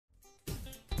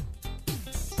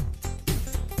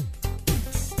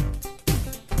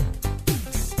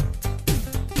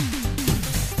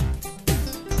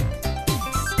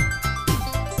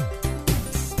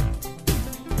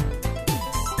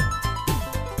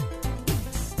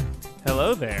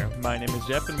Hello there, my name is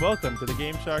Jeff and welcome to the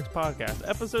Game Sharks Podcast,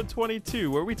 episode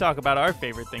 22, where we talk about our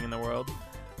favorite thing in the world,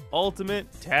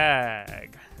 Ultimate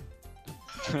Tag.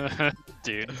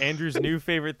 Dude, Andrew's new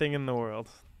favorite thing in the world.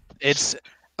 It's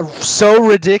so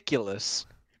ridiculous.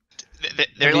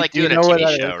 they're like Do you doing a know what TV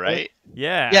that show, is, right?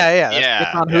 Yeah. Yeah. Yeah,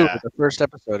 It's on yeah. Hulu. The first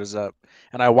episode is up,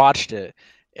 and I watched it,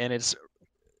 and it's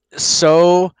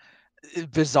so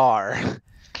bizarre.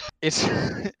 It's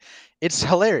it's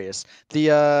hilarious.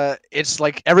 It's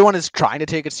like everyone is trying to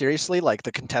take it seriously. Like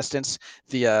the contestants,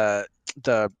 the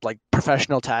like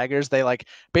professional taggers, they like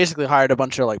basically hired a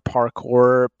bunch of like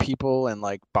parkour people and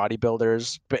like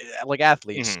bodybuilders, but like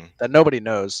athletes Mhm. that nobody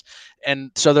knows,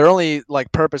 and so their only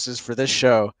like purposes for this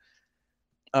show.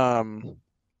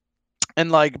 And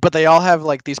like, but they all have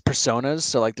like these personas.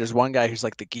 So like, there's one guy who's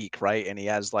like the geek, right? And he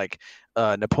has like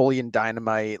Napoleon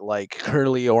Dynamite, like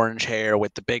curly orange hair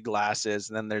with the big glasses.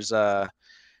 And then there's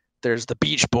the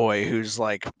Beach Boy who's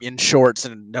like in shorts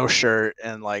and no shirt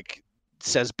and like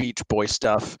says Beach Boy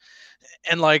stuff.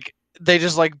 And like, they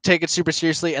just like take it super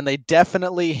seriously, and they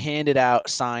definitely handed out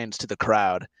signs to the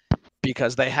crowd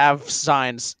because they have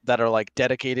signs that are like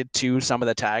dedicated to some of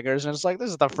the taggers, and it's like, this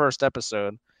is the first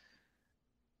episode.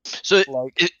 So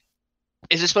Like,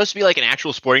 is it supposed to be like an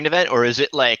actual sporting event, or is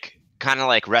it like kind of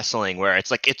like wrestling, where it's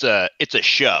like it's a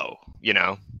show, you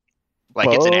know, like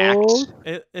it's an act, both?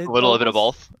 It a little bit of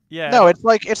almost- both? Yeah. No, it's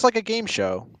like a game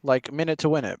show, like Minute to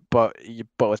Win It, but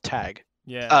with tag.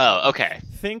 Yeah. Oh, okay.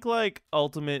 Think like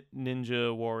Ultimate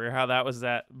Ninja Warrior, how that was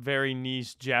that very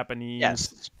niche Japanese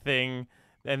Yes. thing,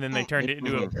 and then they turned it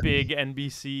into a Mhm. big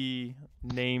NBC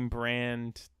name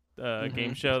brand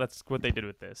game show. That's what they did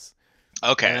with this.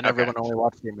 Okay. And then everyone only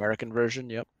watched the American version.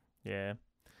 Yep. Yeah.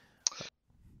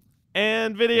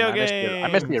 And video I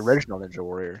games. missed the original Ninja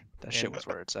Warrior. That shit Yeah. was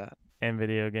where it's at. And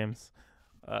video games.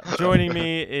 Joining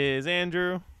me is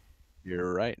Andrew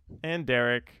You're right. and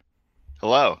Derek.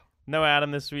 Hello. No Adam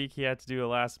this week. He had to do a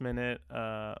last minute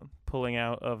pulling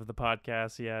out of the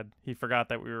podcast. He forgot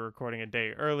that we were recording a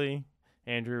day early.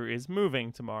 Andrew is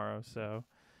moving tomorrow, so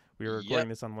we were recording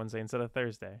this on Wednesday instead of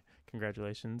Thursday.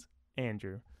 Congratulations,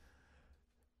 Andrew.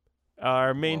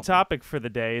 Our main Welcome. topic for the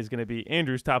day is going to be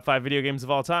Andrew's top 5 video games of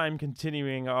all time,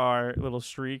 continuing our little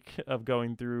streak of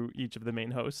going through each of the main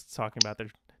hosts, talking about their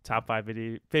top 5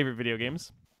 favorite video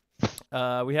games.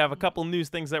 We have a couple news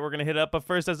things that we're going to hit up, but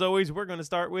first, as always, we're going to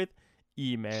start with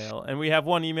email. And we have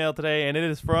one email today, and it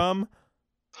is from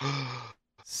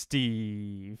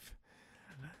Steve.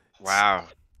 Wow.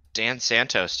 Dan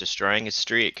Santos destroying his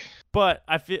streak. But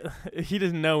I feel he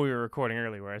didn't know we were recording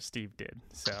early, whereas Steve did.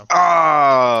 So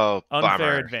Oh, unfair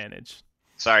bummer. advantage.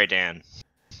 Sorry, Dan.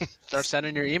 Start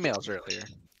sending your emails earlier.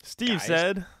 Steve Guys.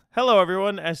 said, "Hello,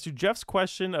 everyone. As to Jeff's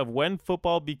question of when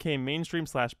football became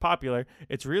mainstream/popular,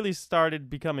 it's really started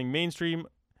becoming mainstream.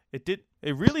 It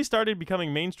really started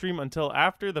becoming mainstream until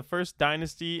after the first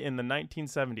dynasty in the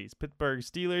 1970s, Pittsburgh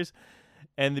Steelers,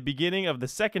 and the beginning of the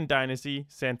second dynasty,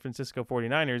 San Francisco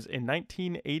 49ers, in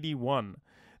 1981.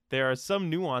 There are some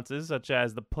nuances, such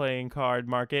as the playing card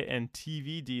market and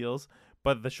TV deals,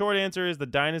 but the short answer is the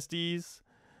dynasties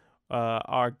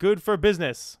are good for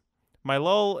business. My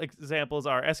lull examples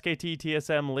are SKT,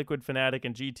 TSM, Liquid Fnatic,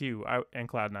 and G2, and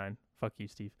Cloud9. Fuck you,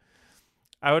 Steve.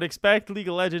 I would expect League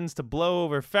of Legends to blow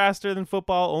over faster than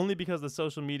football only because of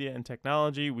social media and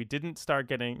technology. We didn't start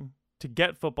getting to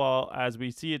get football as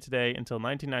we see it today until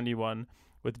 1991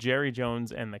 with Jerry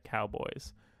Jones and the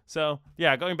Cowboys." So,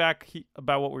 yeah, going back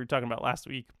about what we were talking about last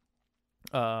week,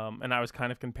 and I was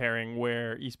kind of comparing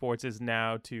where esports is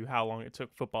now to how long it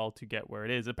took football to get where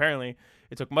it is. Apparently,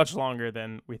 it took much longer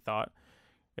than we thought.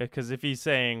 Because if he's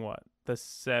saying, what,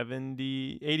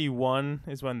 the 81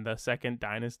 is when the second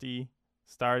dynasty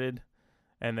started,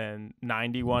 and then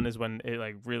 91 is when it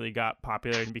like really got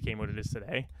popular and became what it is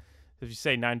today. If you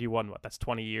say 91, what, that's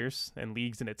 20 years, and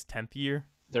League's in its 10th year?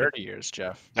 30 years,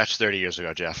 Jeff. That's 30 years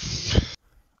ago, Jeff.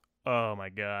 Oh my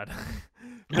God.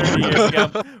 30 years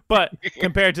ago. But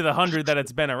compared to the 100 that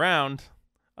it's been around,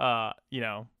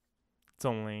 it's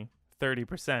only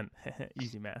 30%.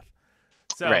 Easy math.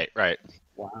 So, Right.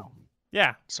 Wow.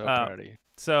 Yeah. So proud of you.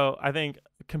 So I think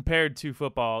compared to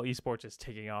football, esports is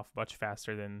taking off much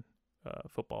faster than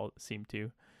football seemed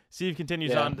to. Steve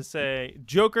continues Yeah. on to say,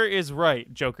 Joker is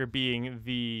right. Joker being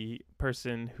the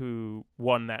person who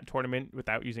won that tournament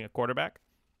without using a quarterback.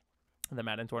 The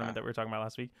Madden tournament that we were talking about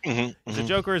last week. Mm-hmm. The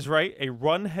Joker is right. A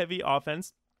run-heavy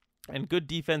offense And good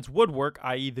defense would work,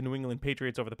 i.e. the New England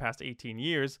Patriots over the past 18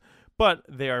 years, but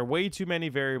there are way too many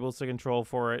variables to control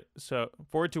for it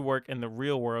to work in the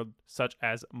real world, such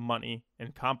as money,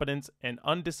 incompetence, and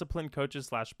undisciplined coaches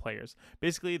 / players.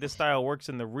 Basically, this style works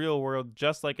in the real world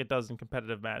just like it does in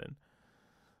competitive Madden.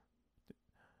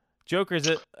 Joker's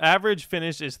average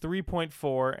finish is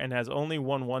 3.4 and has only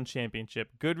won 1 championship.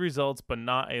 Good results, but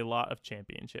not a lot of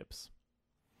championships.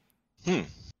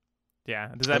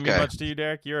 Yeah. Does that mean much to you,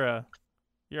 Derek? You're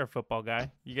a football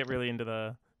guy. You get really into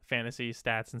the fantasy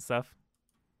stats and stuff.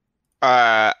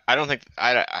 I don't think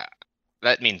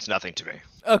that means nothing to me.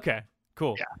 Okay.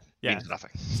 Cool. Yeah. Means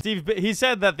nothing. Steve, he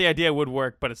said that the idea would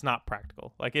work, but it's not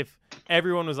practical. Like if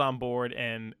everyone was on board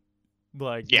and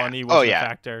money was a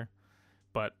factor,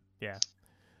 but yeah.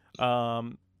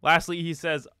 Lastly, he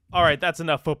says, all right, that's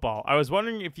enough football. I was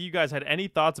wondering if you guys had any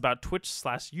thoughts about Twitch /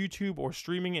 YouTube or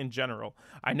streaming in general.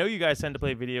 I know you guys tend to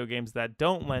play video games that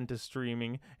don't lend to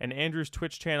streaming, and Andrew's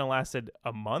Twitch channel lasted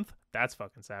a month. That's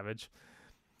fucking savage.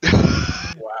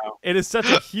 Wow. It is such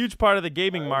a huge part of the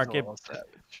gaming market,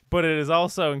 but it is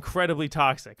also incredibly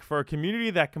toxic. For a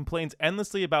community that complains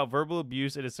endlessly about verbal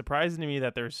abuse, it is surprising to me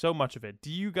that there's so much of it.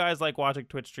 Do you guys like watching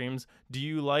Twitch streams? Do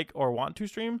you like or want to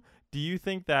stream? Do you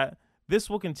think that this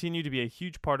will continue to be a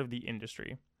huge part of the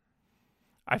industry?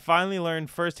 I finally learned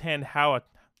firsthand how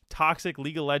toxic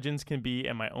League of Legends can be,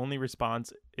 and my only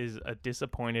response is a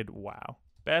disappointed wow.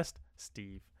 Best,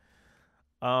 Steve.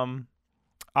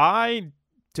 I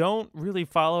don't really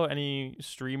follow any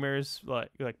streamers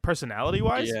like personality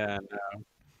wise. Yeah, no.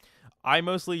 I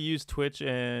mostly use Twitch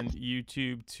and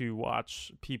YouTube to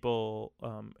watch people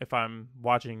if I'm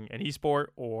watching an esport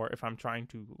or if I'm trying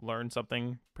to learn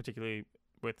something, particularly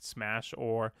with Smash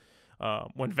or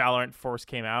when Valorant first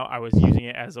came out. I was using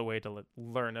it as a way to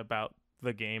learn about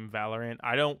the game Valorant.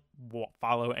 I don't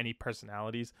follow any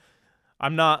personalities.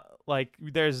 I'm not like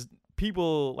there's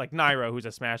people like Nairo, who's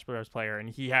a Smash Bros. Player, and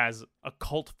he has a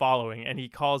cult following, and he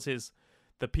calls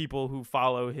the people who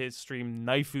follow his stream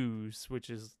Naifus, which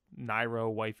is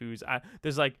Nairo waifus.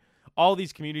 There's like all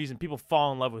these communities, and people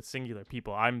fall in love with singular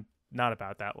people. I'm not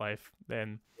about that life.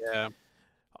 And yeah,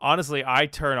 honestly, I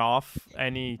turn off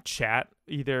any chat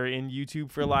either in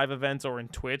YouTube for live events or in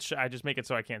Twitch. I just make it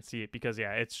so I can't see it because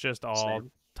it's just all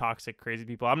toxic, crazy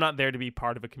people. I'm not there to be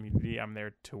part of a community. I'm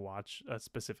there to watch a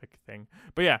specific thing.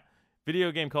 But yeah,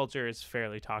 video game culture is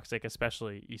fairly toxic,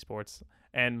 especially esports.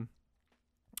 And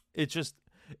it's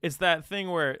that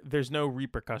thing where there's no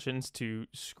repercussions to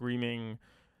screaming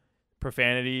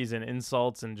profanities and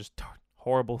insults and just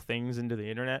horrible things into the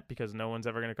internet because no one's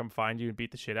ever going to come find you and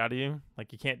beat the shit out of you.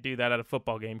 Like you can't do that at a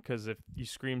football game because if you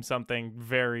scream something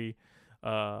very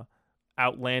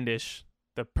outlandish,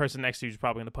 the person next to you is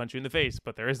probably going to punch you in the face,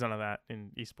 but there is none of that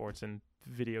in esports and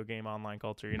video game online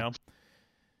culture, you know?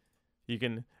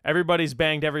 Everybody's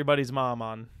banged everybody's mom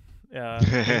on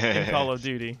in Call of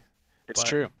Duty. It's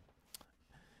true.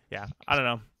 Yeah, I don't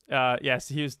know. Yes,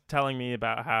 he was telling me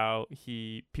about how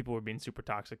people were being super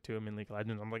toxic to him in League of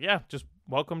Legends. I'm like, yeah, just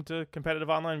welcome to competitive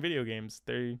online video games.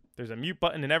 There's a mute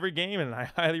button in every game, and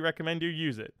I highly recommend you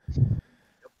use it.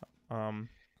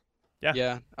 Yeah.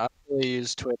 Yeah, I don't really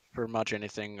use Twitch for much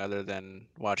anything other than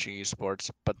watching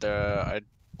esports, but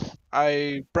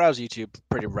I browse YouTube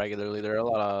pretty regularly. There are a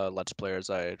lot of Let's Players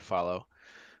I follow.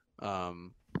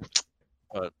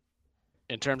 But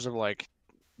in terms of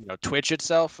Twitch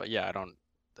itself, I don't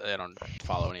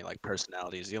follow any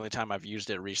personalities. The only time I've used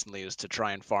it recently is to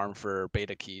try and farm for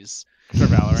beta keys for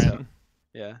Valorant.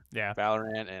 So, yeah,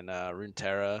 Valorant and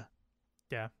Runeterra.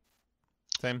 Yeah,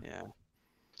 same. Yeah.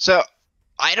 So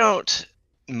I don't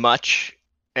much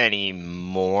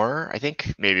anymore. I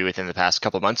think maybe within the past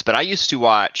couple of months, but I used to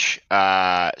watch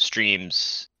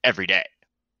streams every day.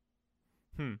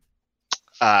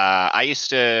 I used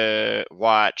to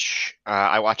watch.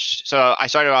 So I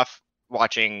started off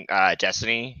watching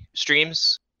Destiny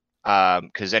streams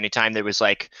because anytime there was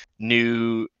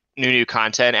new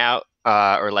content out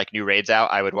or new raids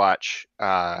out, I would watch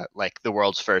the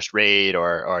world's first raid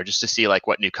or just to see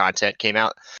what new content came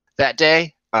out that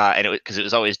day. And because it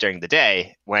was always during the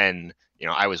day when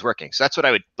I was working, so that's what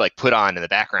I would put on in the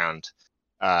background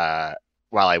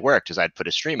while I worked, is I'd put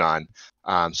a stream on.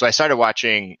 So I started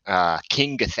watching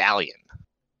King Gothalion,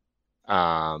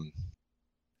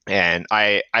 and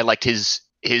I liked his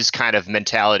kind of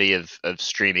mentality of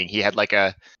streaming. He had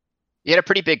a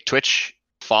pretty big Twitch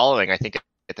following, I think,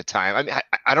 at the time. I mean,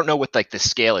 I don't know what the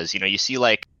scale is. You see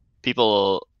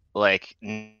people like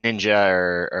Ninja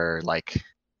or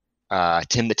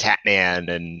Tim the Tatman,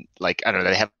 and I don't know,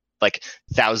 they have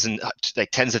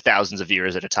tens of thousands of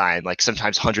viewers at a time,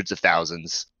 sometimes hundreds of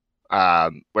thousands.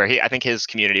 where I think his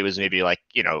community was maybe like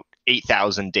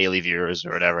 8,000 daily viewers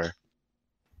or whatever.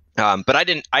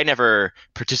 But I never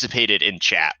participated in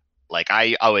chat. Like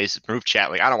I always moved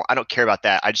chat. Like I don't care about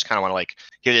that. I just kind of want to like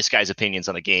hear this guy's opinions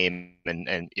on the game,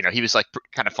 and he was like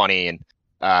kind of funny, and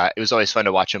it was always fun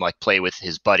to watch him like play with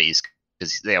his buddies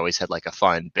because they always had like a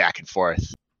fun back and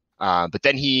forth. But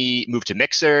then he moved to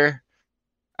Mixer,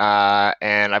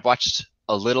 and I've watched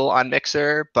a little on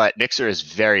Mixer, but Mixer is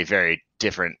very, very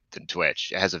different than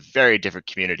Twitch. It has a very different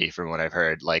community from what I've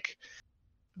heard. Like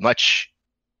much,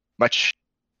 much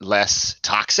less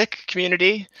toxic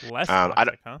community. Less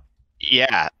toxic, huh?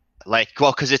 Yeah, like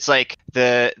because it's like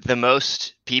the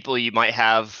most people you might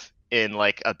have in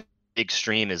like a big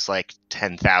stream is like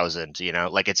 10,000.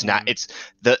 Like it's not. It's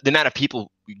the amount of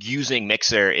people using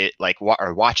Mixer,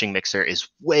 or watching Mixer is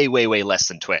way, way, way less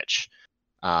than Twitch.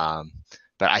 But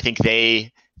I think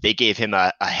they gave him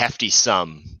a hefty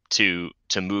sum to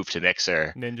move to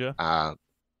Mixer. Ninja.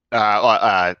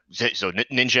 So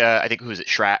Ninja, I think who is it?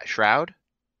 Shroud.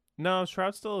 No,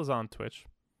 Shroud still is on Twitch.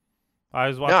 I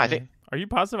was watching. No, I think. Are you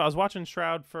positive? I was watching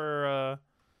Shroud for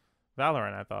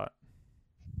Valorant. I thought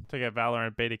to get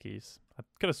Valorant beta keys. I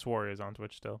could have swore he was on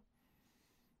Twitch still.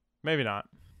 Maybe not.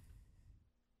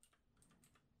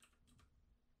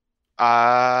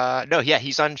 No, yeah,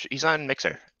 he's on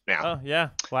Mixer now. Oh yeah,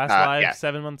 last live yeah.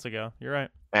 7 months ago. You're right.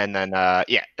 And then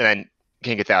and then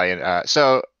King Italian.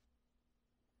 So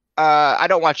I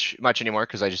don't watch much anymore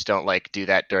because I just don't like do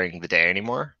that during the day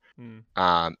anymore.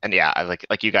 And yeah, I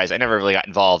like you guys. I never really got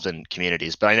involved in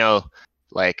communities, but I know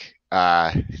like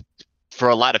for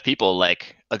a lot of people,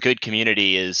 like a good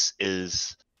community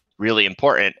is really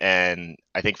important, and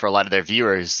I think for a lot of their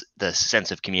viewers, the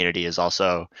sense of community is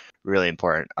also really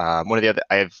important. One of the other,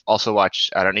 I've also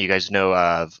watched. I don't know, you guys know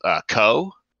of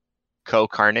Ko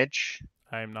Carnage?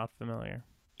 I am not familiar.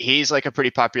 He's like a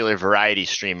pretty popular variety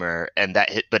streamer, and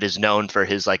but is known for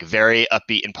his like very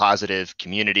upbeat and positive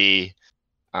community,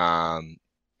 and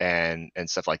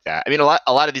stuff like that. I mean, a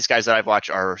lot of these guys that I've watched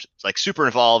are like super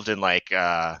involved in like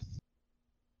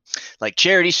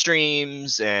charity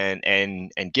streams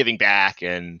and giving back,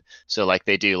 and so like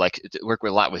they do like work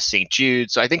with a lot with St.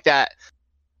 Jude. So I think that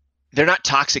they're not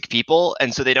toxic people,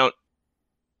 and so they don't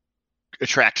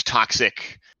attract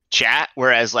toxic chat.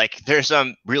 Whereas like there's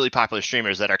some really popular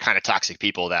streamers that are kind of toxic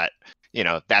people that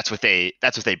that's what they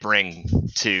bring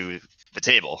to the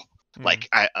table. Like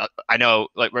I know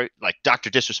like Dr.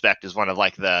 Disrespect is one of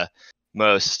like the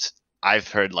most I've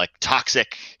heard like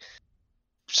toxic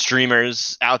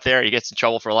streamers out there. He gets in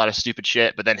trouble for a lot of stupid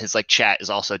shit, but then his like chat is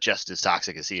also just as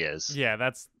toxic as he is. Yeah,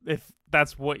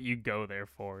 that's what you go there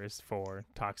for, is for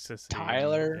toxicity.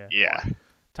 Tyler? Yeah.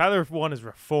 Tyler 1 is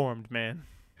reformed, man.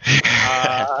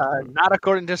 Not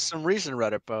according to some recent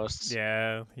Reddit posts.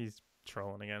 Yeah, he's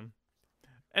trolling again.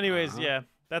 Anyways, yeah,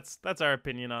 that's our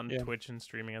opinion on Twitch and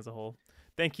streaming as a whole.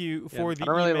 Thank you for the I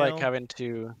don't really email. like having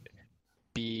to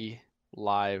be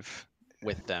live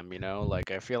with them,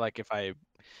 like I feel like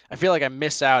I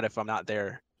miss out if I'm not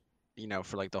there,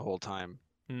 for like the whole time.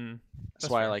 That's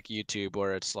why fair. I like YouTube,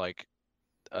 where it's like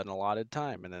an allotted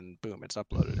time and then boom, it's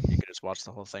uploaded and you can just watch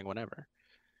the whole thing whenever.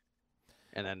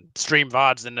 And then stream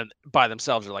VODs and then by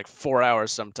themselves are like 4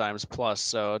 hours sometimes plus,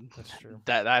 so that's true.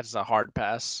 That's a hard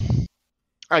pass.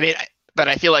 I mean, but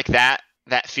I feel like that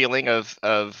feeling of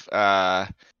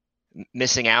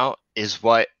missing out is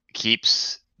what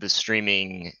keeps the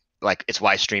streaming, like it's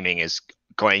why streaming is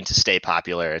going to stay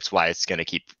popular. It's why it's going to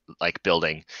keep like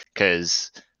building,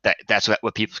 because that's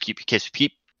what people keeps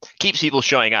people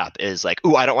showing up, is like,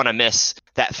 ooh, I don't want to miss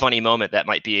that funny moment that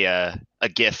might be a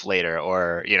GIF later,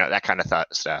 or that kind of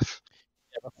stuff.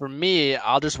 Yeah, but for me,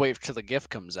 I'll just wait till the GIF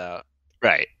comes out.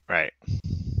 Right.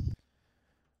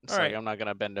 It's like I'm not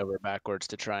gonna bend over backwards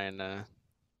to try and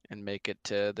make it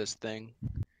to this thing.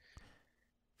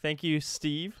 Thank you,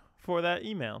 Steve, for that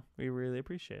email. We really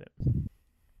appreciate it.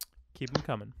 Keep them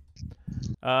coming.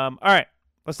 All right,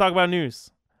 let's talk about news.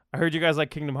 I heard you guys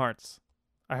like Kingdom Hearts.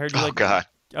 I heard you like. God.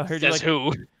 I heard you like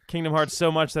who? Kingdom Hearts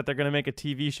so much that they're gonna make a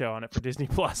TV show on it for Disney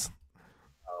Plus.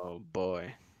 Oh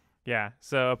boy. Yeah.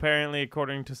 So apparently,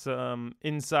 according to some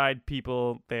inside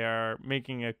people, they are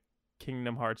making a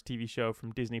Kingdom Hearts TV show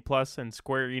from Disney Plus, and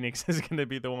Square Enix is going to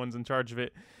be the ones in charge of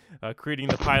it, creating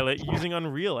the pilot using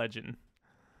Unreal Engine.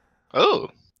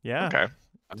 Oh. Yeah. Okay.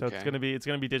 So it's gonna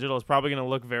be digital. It's probably gonna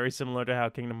look very similar to how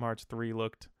Kingdom Hearts 3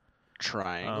 looked.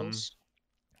 Triangles.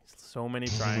 So many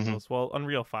triangles. Well,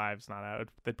 Unreal 5's not out.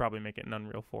 They'd probably make it in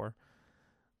Unreal 4.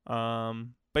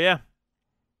 But yeah,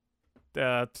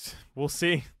 we'll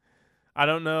see. I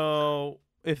don't know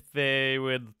if they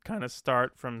would kind of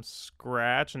start from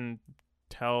scratch and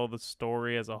tell the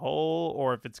story as a whole,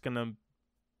 or if it's gonna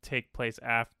take place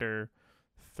after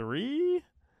 3.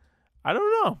 I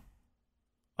don't know.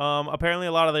 Apparently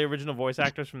a lot of the original voice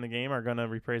actors from the game are gonna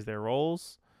reprise their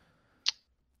roles,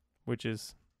 which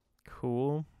is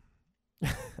cool.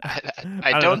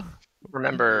 I don't know.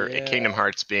 remember Yeah. Kingdom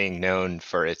Hearts being known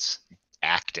for its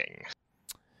acting.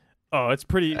 Oh, it's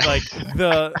pretty like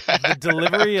the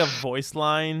delivery of voice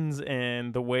lines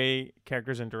and the way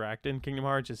characters interact in Kingdom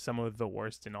Hearts is some of the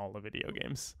worst in all the video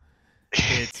games.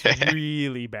 It's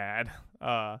really bad.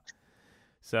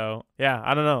 So yeah,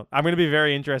 I don't know. I'm gonna be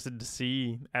very interested to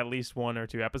see at least 1 or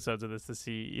 2 episodes of this to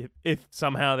see if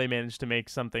somehow they manage to make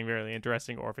something really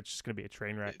interesting, or if it's just gonna be a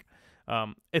train wreck.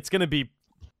 It's gonna be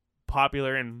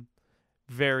popular and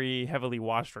very heavily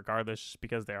watched regardless, just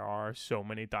because there are so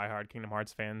many diehard Kingdom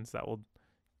Hearts fans that will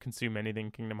consume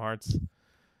anything Kingdom Hearts.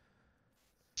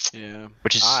 Yeah.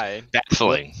 Which is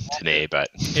baffling to me, but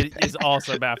It is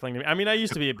also baffling to me. I mean, I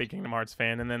used to be a big Kingdom Hearts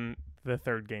fan, and then the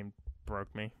 3rd game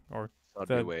broke me, or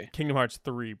the Kingdom Hearts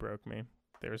 3 broke me.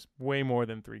 There's way more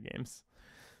than 3 games.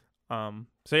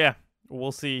 So yeah,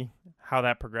 we'll see how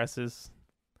that progresses.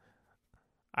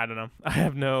 I don't know. I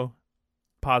have no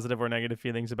positive or negative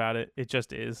feelings about it. It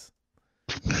just is.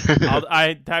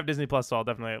 I have Disney Plus, so I'll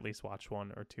definitely at least watch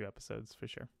 1 or 2 episodes for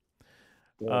sure.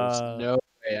 There's no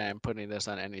way I'm putting this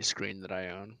on any screen that I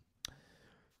own.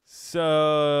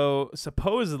 So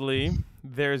supposedly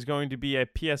there's going to be a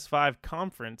PS5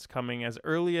 conference coming as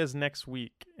early as next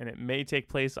week, and it may take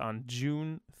place on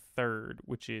June 3rd,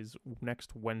 which is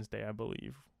next Wednesday, I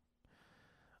believe.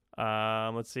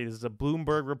 Let's see. This is a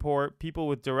Bloomberg report. People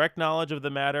with direct knowledge of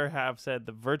the matter have said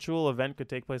the virtual event could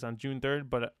take place on June 3rd,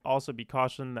 but also be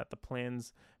cautioned that the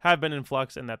plans have been in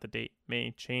flux and that the date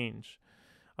may change.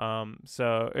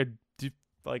 So it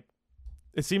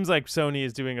seems like Sony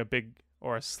is doing a big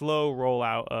or a slow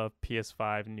rollout of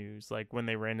PS5 news, like when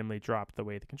they randomly dropped the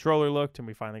way the controller looked, and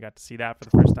we finally got to see that for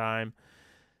the first time.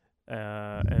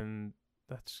 And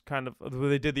that's kind of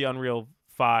they did the Unreal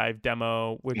 5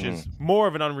 demo, which is more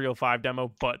of an Unreal 5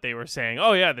 demo, but they were saying,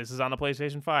 oh yeah, this is on a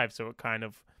PlayStation 5, so it kind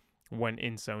of went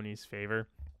in Sony's favor.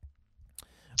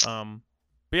 But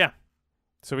yeah,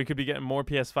 so we could be getting more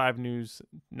PS5 news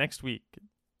next week.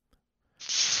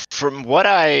 From what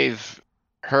I've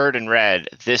heard and read,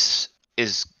 this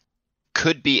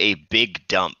could be a big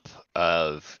dump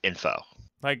of info.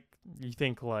 Like, you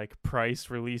think like price,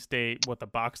 release date, what the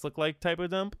box look like type of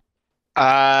dump?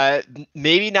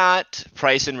 Maybe not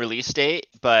price and release date,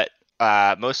 but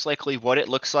most likely what it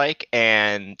looks like,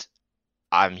 and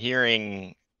I'm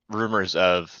hearing rumors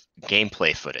of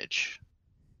gameplay footage.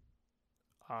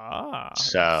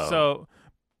 So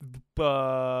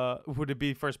would it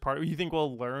be first party? You think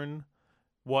we'll learn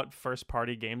what first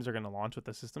party games are going to launch with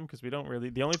the system? Because we don't really.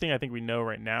 The only thing I think we know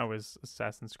right now is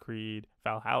Assassin's Creed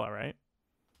Valhalla, right?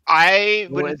 I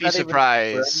wouldn't be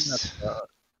surprised.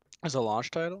 As a launch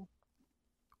title?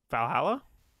 Valhalla?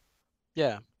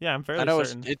 Yeah. Yeah, I'm fairly I know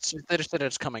certain. it's they just said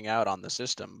it's coming out on the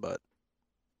system, but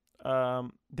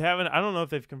they haven't. I don't know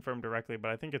if they've confirmed directly, but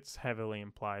I think it's heavily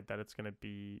implied that it's going to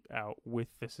be out with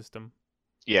the system.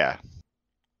 Yeah.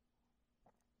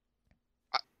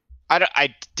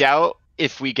 I doubt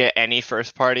if we get any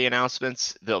first party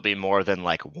announcements, there'll be more than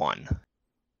like 1.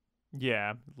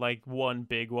 Yeah, like one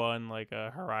big one, like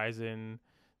a Horizon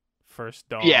First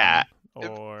Dawn. Yeah.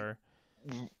 Or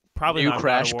probably New not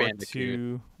Crash God of War Bandicoot.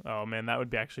 2. Oh man, that would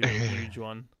be actually a huge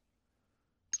one.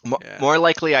 More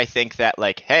likely, I think that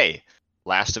like, hey,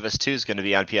 Last of Us 2 is going to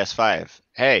be on PS5.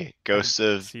 Hey, Ghosts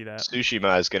of see that.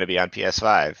 Tsushima is going to be on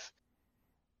PS5.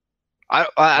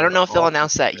 I don't know if they'll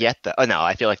announce that yet, though. Oh no,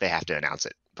 I feel like they have to announce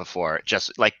it before.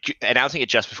 Just like announcing it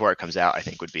just before it comes out, I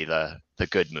think would be the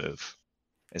good move,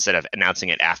 instead of announcing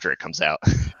it after it comes out,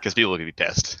 because people will be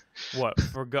pissed. What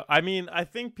I mean, I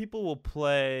think people will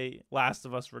play Last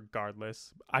of Us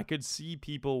regardless. I could see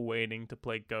people waiting to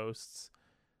play Ghosts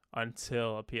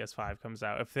until a PS5 comes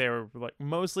out if they were like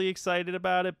mostly excited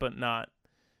about it, but not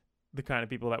the kind of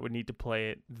people that would need to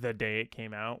play it the day it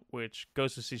came out. Which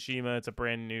Ghost of Tsushima, it's a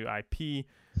brand new IP.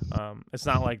 It's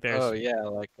not like there's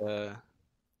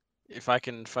if I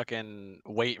can fucking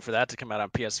wait for that to come out on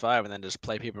PS5 and then just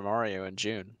play Paper Mario in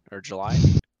June or July.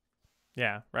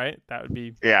 Yeah, right. That would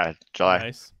be July.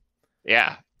 nice.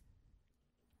 Yeah.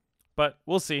 But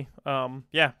we'll see.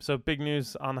 Yeah. So big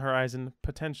news on the horizon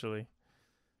potentially.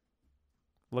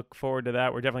 Look forward to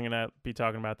that. We're definitely gonna be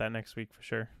talking about that next week for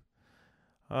sure.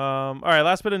 All right,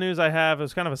 last bit of news I have. It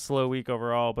was kind of a slow week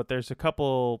overall, but there's a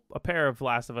pair of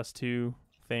Last of Us 2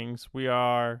 things. We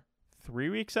are 3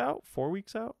 weeks out, 4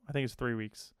 weeks out. I think it's 3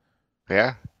 weeks.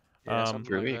 Yeah. 3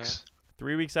 3 weeks.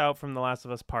 3 weeks out from The Last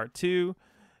of Us Part 2.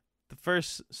 The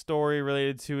first story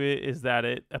related to it is that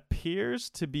it appears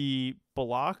to be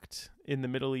blocked in the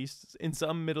Middle East, in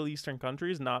some Middle Eastern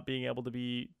countries, not being able to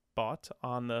be bought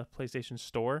on the PlayStation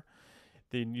Store.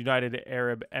 The United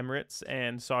Arab Emirates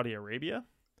and Saudi Arabia,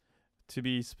 to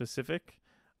be specific.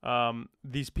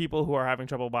 These people who are having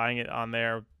trouble buying it on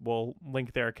there will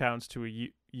link their accounts to a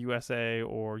USA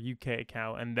or UK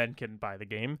account and then can buy the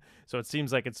game. So it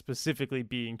seems like it's specifically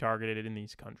being targeted in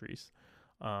these countries.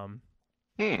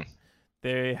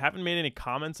 They haven't made any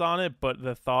comments on it, but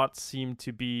the thoughts seem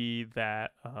to be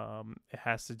that it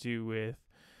has to do with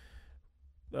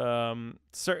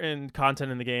certain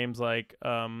content in the games, like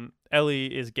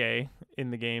Ellie is gay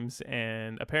in the games,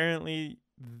 and apparently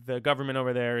the government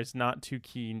over there is not too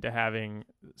keen to having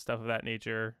stuff of that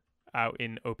nature out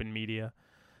in open media.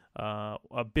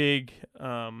 A big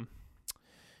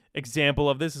example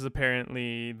of this is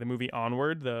apparently the movie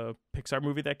Onward, the Pixar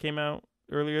movie that came out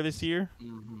earlier this year,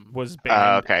 was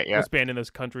banned. Was banned in those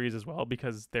countries as well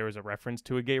because there was a reference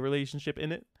to a gay relationship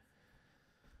in it.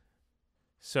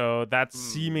 So that's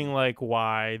seeming like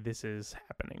why this is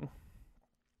happening,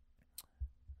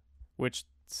 which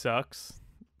sucks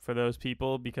for those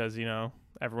people because, you know,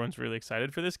 everyone's really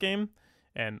excited for this game,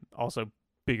 and also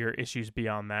bigger issues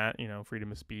beyond that, you know,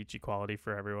 freedom of speech, equality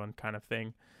for everyone kind of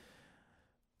thing.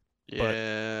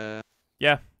 Yeah. But,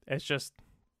 yeah, it's just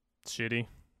shitty.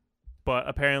 But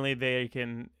apparently they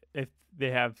can, if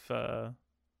they have the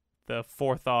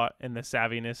forethought and the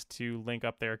savviness to link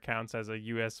up their accounts as a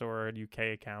US or a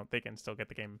UK account, they can still get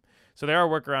the game. So there are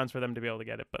workarounds for them to be able to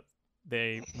get it, but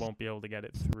they won't be able to get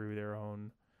it through their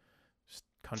own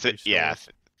country stores. Yeah,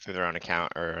 through their own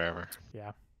account or whatever.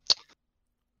 Yeah.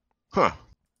 Huh.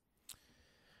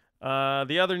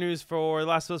 The other news for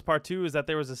Last of Us Part 2 is that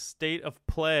there was a state of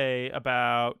play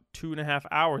about 2.5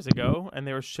 hours ago, and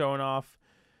they were showing off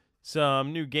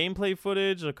some new gameplay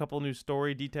footage, a couple new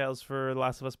story details for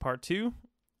Last of Us Part 2.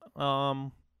 Did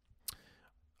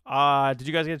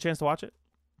you guys get a chance to watch it?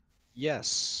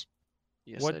 Yes.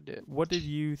 Yes, I did. What did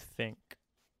you think?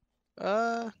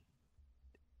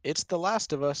 It's The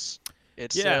Last of Us.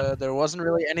 It's Yeah. There wasn't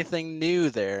really anything new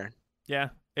there. Yeah.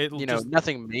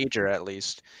 Nothing major at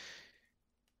least.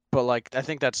 But like I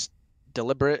think that's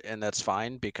deliberate and that's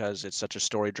fine because it's such a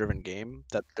story-driven game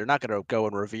that they're not going to go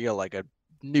and reveal like a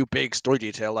new big story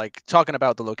detail. Like talking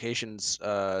about the locations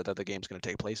that the game's going to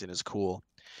take place in is cool.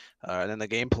 And then the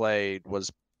gameplay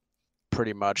was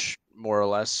pretty much more or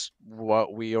less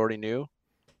what we already knew.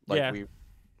 Like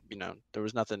Yeah. there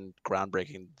was nothing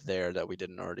groundbreaking there that we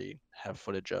didn't already have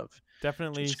footage of.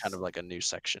 Definitely It's kind of like a new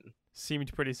section.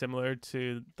 seemed pretty similar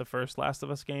to the first Last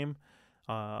of Us game.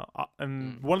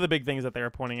 And one of the big things that they were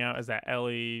pointing out is that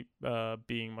Ellie,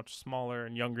 being much smaller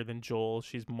and younger than Joel,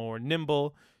 she's more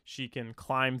nimble. She can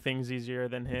climb things easier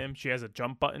than him. She has a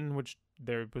jump button, which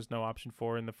there was no option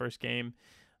for in the first game.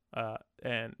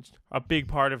 And a big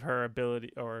part of her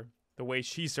ability, or the way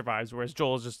she survives, whereas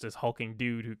Joel's just this hulking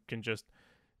dude who can just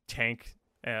tank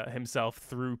himself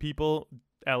through people.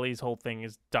 Ellie's whole thing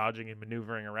is dodging and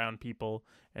maneuvering around people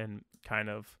and kind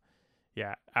of,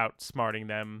 outsmarting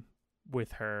them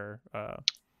with her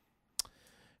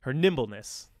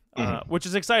nimbleness, which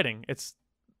is exciting. It's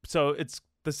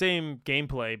the same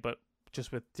gameplay, but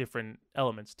just with different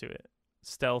elements to it.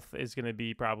 Stealth is going to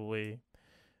be probably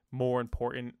more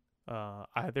important.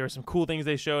 There were some cool things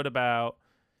they showed about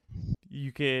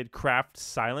you could craft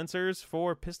silencers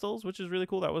for pistols, which is really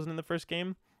cool. That wasn't in the first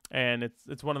game, and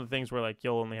it's one of the things where like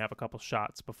you'll only have a couple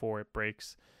shots before it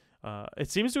breaks. It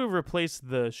seems to have replaced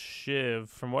the shiv.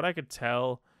 From what I could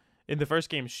tell, in the first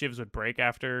game, shivs would break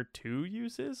after 2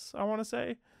 uses, I want to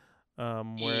say.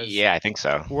 I think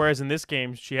so. Whereas in this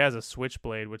game, she has a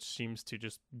switchblade, which seems to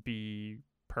just be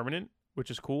permanent,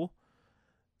 which is cool.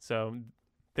 So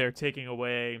they're taking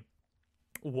away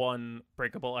one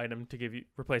breakable item to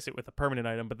replace it with a permanent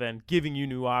item, but then giving you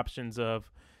new options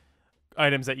of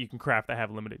items that you can craft that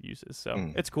have limited uses. So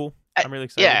it's cool. I'm really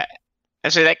excited. Yeah,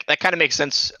 actually, that kind of makes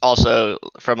sense. Also,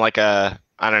 from like a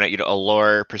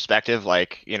lore perspective,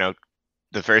 like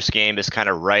the first game is kind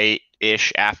of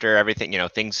right-ish after everything.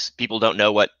 Things people don't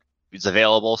know what is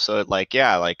available. So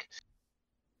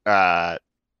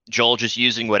Joel just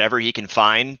using whatever he can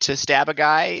find to stab a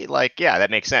guy,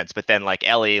 that makes sense. But then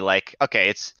Ellie,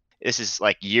 this is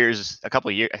a couple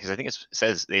of years, because I think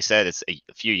they said it's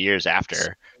a few years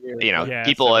after,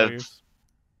 people have,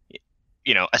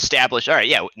 established, all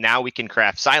right, now we can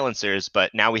craft silencers,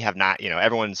 but now we have not,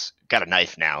 everyone's got a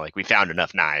knife now. We found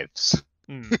enough knives.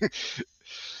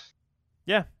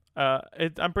 Yeah.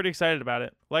 I'm pretty excited about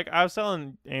it. Like I was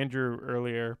telling Andrew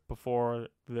earlier before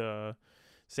the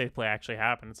save play actually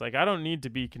happen. It's like I don't need to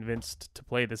be convinced to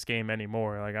play this game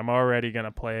anymore. Like I'm already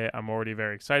gonna play it. I'm already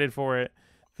very excited for it.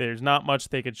 There's not much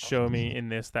they could show me in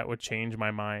this that would change my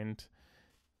mind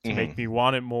to make me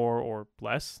want it more or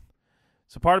less.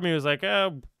 So part of me was like,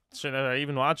 should I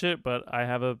even watch it? But I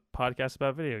have a podcast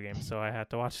about video games, so I had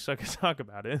to watch it so I could talk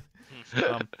about it.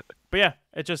 But yeah,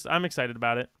 I'm excited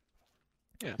about it.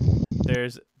 Yeah.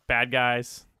 There's bad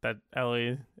guys that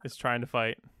Ellie is trying to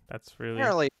fight. That's really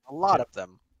Apparently a lot of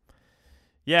them.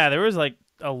 Yeah, there was like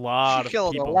a lot She of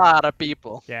killed people. a lot of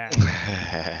people. Yeah.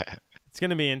 It's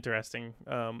gonna be interesting.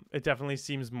 It definitely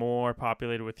seems more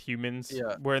populated with humans.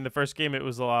 Yeah. Where in the first game it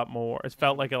was a lot more. It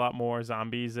felt like a lot more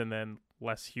zombies and then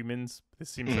less humans. This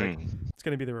seems like it's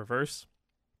gonna be the reverse.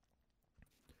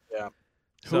 Yeah.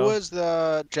 So, Who was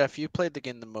the Jeff? You played the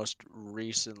game the most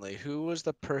recently. Who was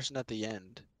the person at the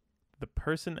end? the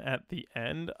person at the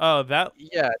end? Oh, that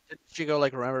Yeah, didn't she go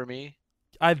like "Remember Me"?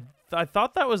 I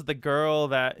thought that was the girl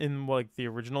that in like the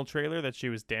original trailer that she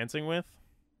was dancing with.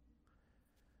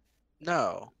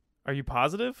 No. Are you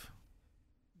positive?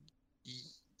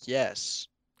 Yes,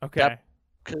 Okay.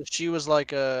 because she was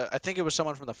like I think it was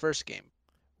someone from the first game.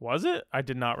 Was it? I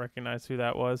did not recognize who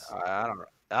that was.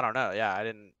 I don't know. Yeah, I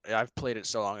didn't. I've played it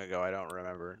so long ago. I don't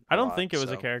remember. I a don't lot, think it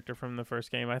was a so- character from the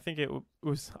first game. I think it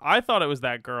was. I thought it was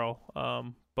that girl.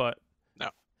 But No.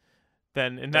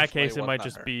 Then in that Definitely case, it was might not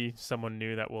just her. be someone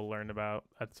new that we'll learn about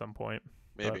at some point.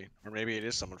 Maybe, or maybe it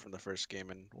is someone from the first game,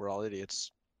 and we're all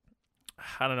idiots.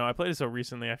 I don't know. I played it so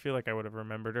recently. I feel like I would have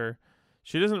remembered her.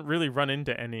 She doesn't really run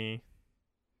into any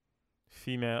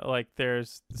female. Like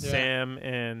there's Yeah. Sam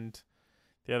and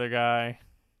the other guy.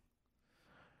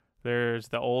 There's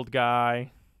the old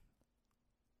guy.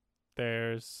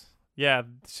 There's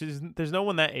there's no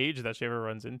one that age that she ever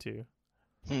runs into.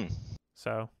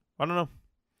 So I don't know.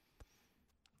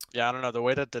 Yeah, I don't know. The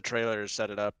way that the trailer set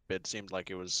it up, it seemed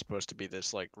like it was supposed to be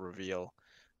this like reveal,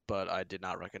 but I did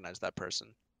not recognize that person.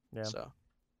 Yeah. So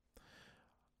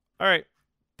All right,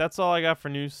 that's all I got for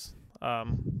news.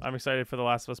 I'm excited for The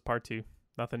Last of Us Part 2.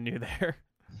 Nothing new there.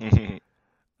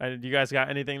 You guys got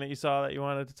anything that you saw that you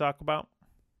wanted to talk about?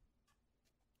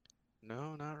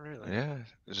 no, not really. Yeah, it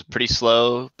was a pretty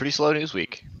slow news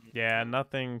week. Yeah,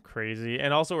 nothing crazy.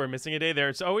 And also, we're missing a day.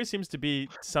 There always seems to be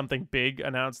something big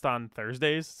announced on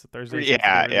Thursdays. Thursdays, seems to be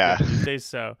Yeah, really yeah. good news days.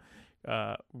 So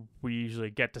we usually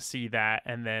get to see that,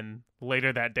 and then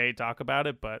later that day talk about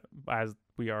it. But as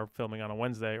we are filming on a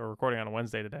Wednesday or recording on a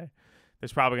Wednesday today,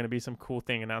 there's probably going to be some cool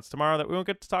thing announced tomorrow that we won't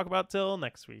get to talk about till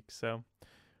next week. So,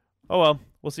 oh well,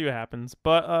 we'll see what happens.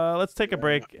 But let's take a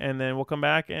break, and then we'll come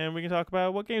back and we can talk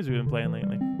about what games we've been playing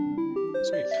lately.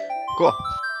 Sweet. Cool.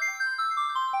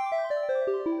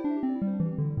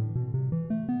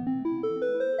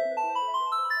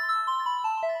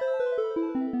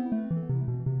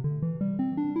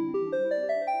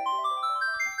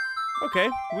 Okay,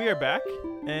 we are back,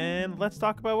 and let's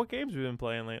talk about what games we've been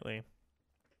playing lately.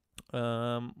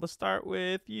 Let's start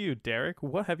with you, Derek.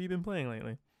 What have you been playing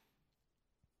lately?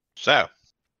 So,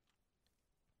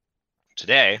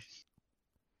 today,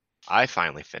 I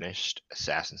finally finished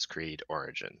Assassin's Creed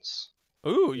Origins.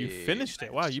 Ooh, you Yeah, finished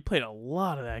it. Wow, nice. you played a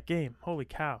lot of that game. Holy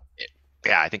cow.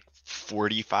 Yeah, I think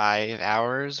 45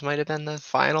 hours might have been the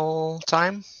final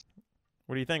time.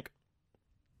 What do you think?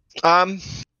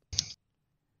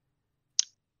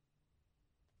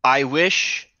 I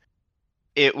wish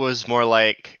it was more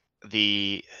like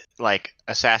the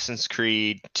Assassin's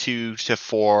Creed 2 to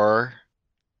 4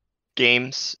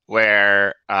 games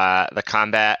where the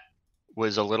combat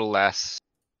was a little less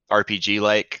RPG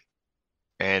like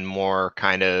and more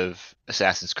kind of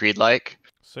Assassin's Creed like.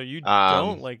 So you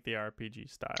don't like the RPG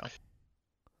style.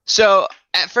 So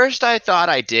at first I thought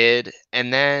I did,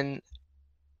 and then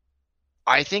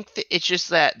I think that it's just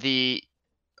that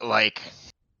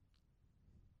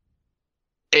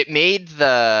it made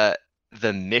the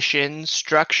mission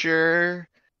structure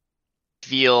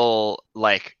feel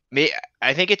like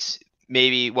I think it's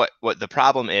maybe what the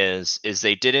problem is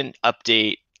they didn't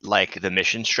update like the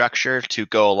mission structure to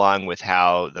go along with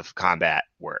how the combat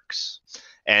works.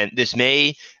 And this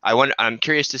I'm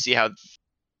curious to see how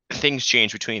things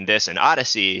change between this and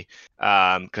Odyssey,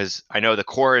 because I know the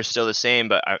core is still the same,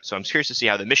 but so I'm curious to see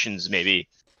how the missions maybe,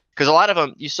 because a lot of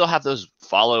them you still have those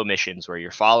follow missions where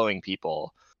you're following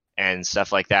people and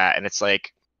stuff like that, and it's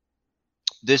like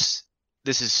this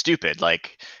is stupid.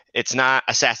 Like, it's not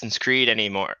Assassin's Creed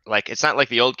anymore. Like, it's not like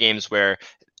the old games where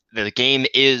the game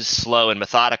is slow and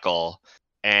methodical,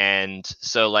 and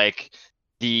so like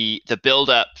the build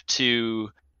up to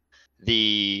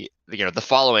the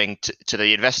following to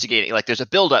the investigating, like there's a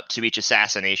build up to each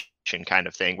assassination kind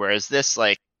of thing, whereas this,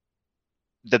 like,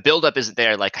 the buildup isn't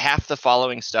there. Like half the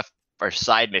following stuff are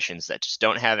side missions that just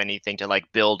don't have anything to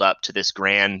like build up to this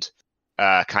grand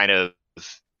kind of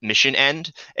mission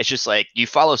end. It's just like you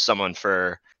follow someone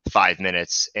for 5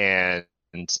 minutes and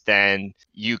then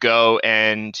you go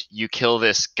and you kill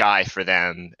this guy for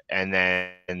them, and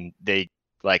then they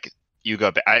like you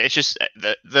go back. It's just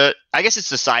the I guess it's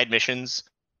the side missions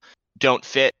don't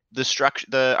fit the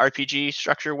RPG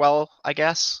structure well, I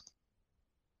guess.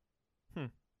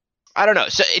 I don't know.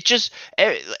 So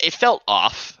it felt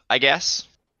off, I guess.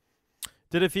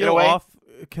 Did it feel off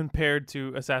compared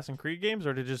to Assassin's Creed games,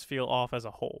 or did it just feel off as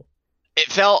a whole? It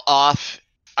felt off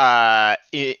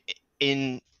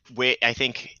in way, I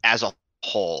think, as a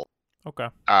whole. Okay.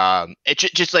 It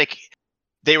just like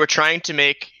they were trying to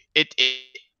make it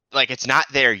like it's not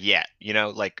there yet, you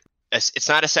know, like it's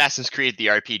not Assassin's Creed the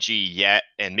RPG yet,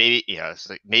 and maybe it's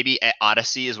like maybe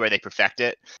Odyssey is where they perfect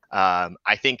it.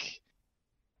 I think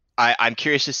I'm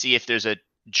curious to see if there's a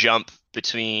jump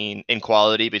in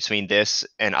quality between this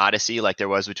and Odyssey, like there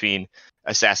was between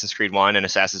Assassin's Creed 1 and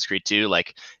Assassin's Creed 2.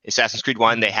 Like Assassin's Creed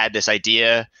 1, they had this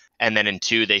idea, and then in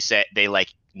 2 they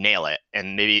like nail it.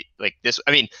 And maybe like this,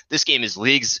 I mean, this game is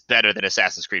leagues better than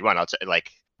Assassin's Creed 1. I'll tell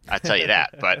you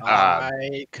that. But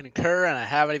I concur, and I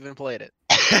haven't even played it.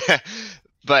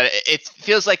 But it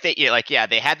feels like they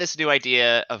had this new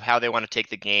idea of how they want to take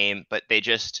the game, but they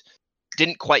just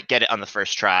didn't quite get it on the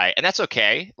first try, and that's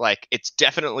okay. Like it's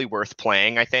definitely worth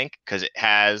playing, I think, because it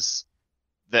has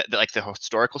the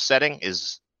historical setting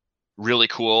is really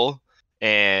cool,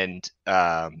 and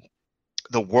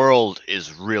the world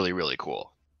is really, really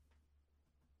cool.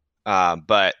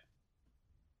 But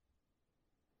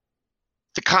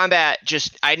the combat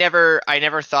just I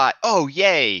never thought, oh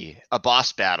yay, a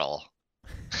boss battle.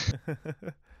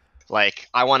 Like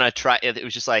I want to try. It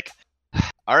was just like,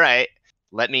 all right,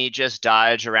 let me just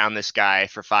dodge around this guy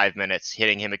for 5 minutes,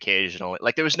 hitting him occasionally.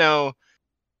 Like there was no,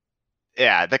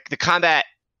 the combat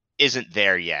isn't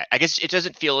there yet. I guess it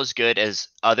doesn't feel as good as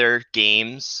other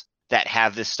games that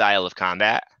have this style of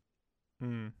combat,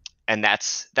 and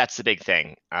that's the big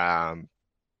thing.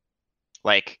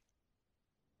 Like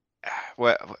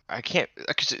what I can't.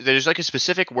 There's like a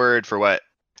specific word for what,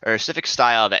 or a specific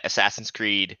style that Assassin's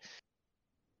Creed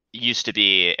used to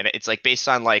be, and it's like based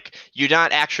on like you're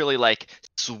not actually like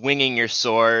swinging your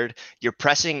sword, you're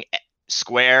pressing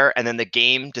square, and then the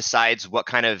game decides what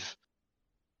kind of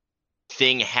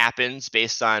thing happens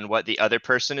based on what the other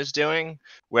person is doing.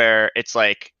 Where it's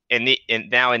like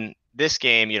now in this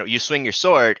game, you swing your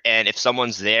sword, and if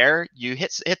someone's there, you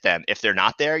hit them. If they're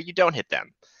not there, you don't hit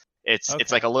them.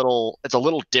 It's like a little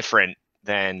different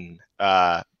than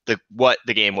what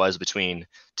the game was between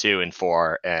 2 and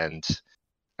 4, and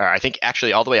I think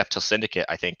actually all the way up till Syndicate,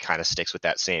 I think kind of sticks with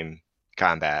that same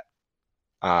combat.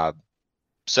 So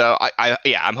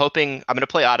I'm hoping I'm going to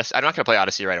play Odyssey. I'm not going to play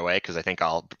Odyssey right away because I think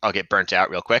I'll get burnt out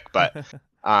real quick, but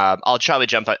I'll probably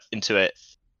jump into it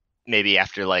maybe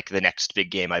after like the next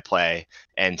big game I play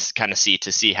and kind of see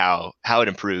how it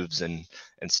improves and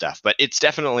stuff. But it's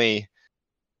definitely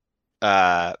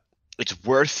it's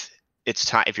worth its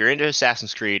time. If you're into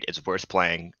Assassin's Creed, it's worth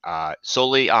playing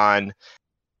solely on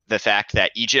the fact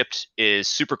that Egypt is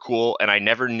super cool, and I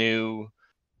never knew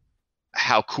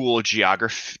how cool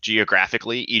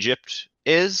geographically Egypt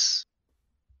is.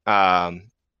 And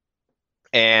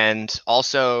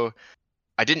also,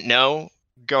 I didn't know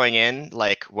going in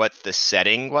like what the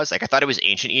setting was. Like I thought it was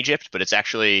ancient Egypt, but it's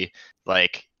actually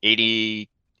like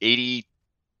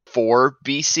 84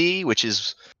 BC, which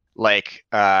is like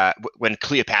when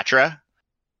Cleopatra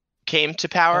came to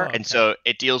power. And so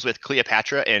it deals with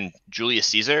Cleopatra and Julius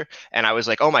Caesar, and I was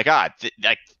like, oh my god,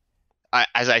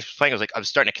 as I was playing, I was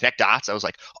starting to connect dots. I was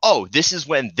like, oh, this is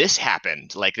when this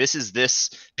happened. Like this is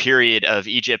this period of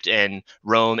Egypt and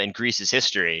Rome and Greece's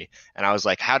history. And I was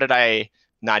like, how did I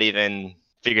not even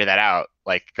figure that out,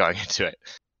 like going into it?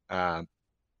 And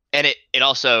it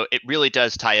also really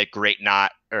does tie a great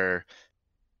knot, or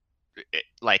it,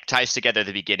 like ties together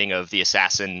the beginning of the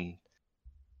assassins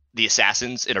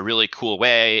in a really cool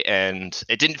way, and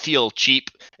it didn't feel cheap.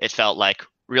 It felt like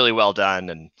really well done,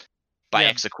 and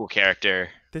Bayek's a cool character.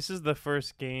 This is the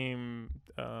first game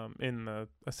in the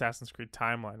Assassin's Creed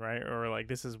timeline, right? Or like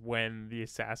this is when the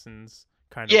assassins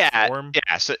kind of form?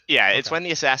 It's when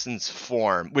the assassins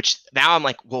form, which now I'm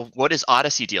like, well, what does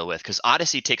Odyssey deal with? Because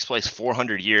Odyssey takes place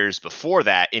 400 years before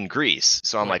that in Greece.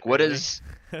 So I'm like, what is...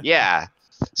 Yeah.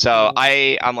 So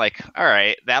I'm like, all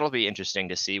right, that'll be interesting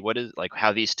to see what is like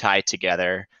how these tie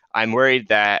together. I'm worried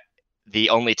that the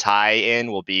only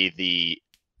tie-in will be the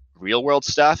real world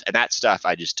stuff, and that stuff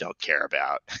I just don't care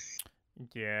about.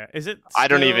 Yeah. Is it I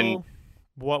don't even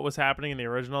what was happening in the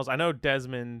originals? I know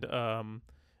Desmond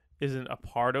isn't a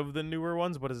part of the newer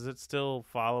ones, but is it still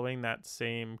following that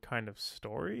same kind of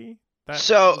story that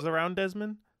So was around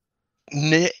Desmond?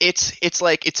 it's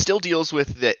like it still deals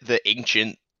with the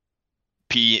ancient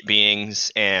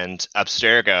beings and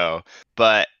Abstergo,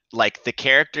 but like the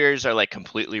characters are like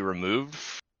completely removed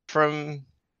from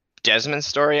Desmond's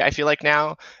story. I feel like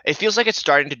now it feels like it's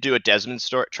starting to do a Desmond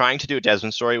story, trying to do a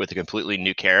Desmond story with a completely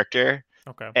new character,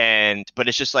 Okay. but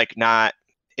it's just like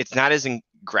it's not as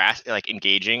like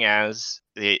engaging as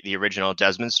the original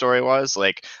Desmond story was.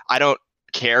 Like I don't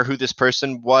care who this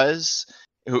person was,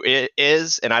 who it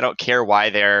is, and I don't care why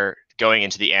they're going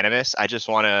into the Animus. I just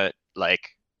want to like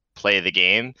play the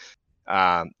game.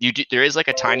 There is like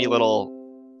a tiny little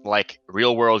like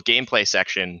real world gameplay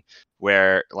section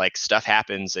where like stuff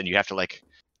happens and you have to like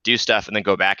do stuff and then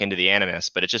go back into the Animus,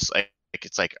 but it's just like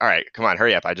it's like, all right, come on,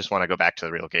 hurry up, I just want to go back to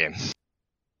the real game.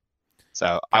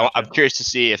 So Gotcha. I'm curious to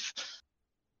see if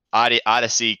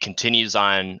Odyssey continues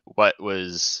on what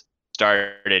was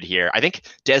started here. I think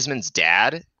Desmond's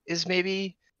dad is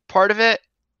maybe part of it,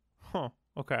 Huh.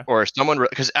 Okay. or someone,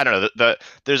 because I don't know.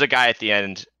 There's a guy at the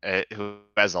end who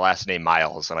has the last name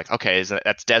Miles. I'm like, okay,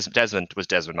 that's Desmond was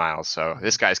Desmond Miles, so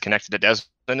this guy's connected to Desmond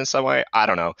in some way. I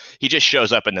don't know. He just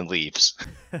shows up and then leaves.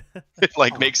 It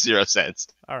like makes zero sense.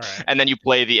 All right. And then you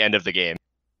play the end of the game.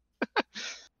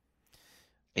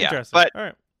 Yeah, Interesting. but All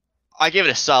right. I give it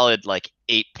a solid like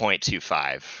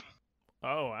 8.25.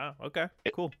 Oh wow. Okay.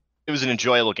 Cool. It was an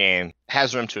enjoyable game.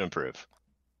 Has room to improve.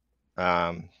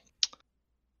 But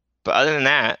other than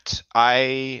that,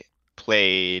 I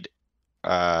played.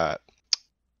 You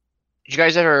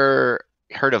guys ever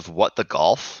heard of What the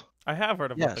Golf? I have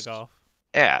heard of What the Yes. Golf.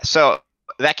 Yeah, so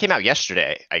that came out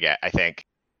yesterday. I think,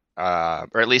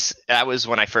 or at least that was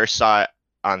when I first saw it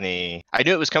on the. I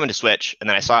knew it was coming to Switch, and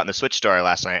then I saw it in the Switch store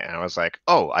last night, and I was like,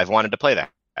 "Oh, I've wanted to play that."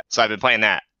 So I've been playing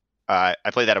that. I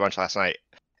played that a bunch last night,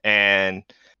 and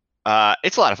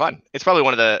it's a lot of fun. It's probably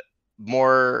one of the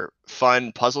more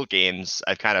fun puzzle games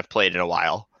I've kind of played in a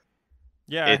while.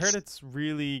 Yeah, I heard it's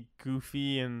really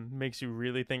goofy and makes you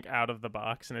really think out of the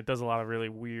box, and it does a lot of really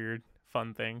weird,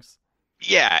 fun things.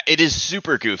 Yeah, it is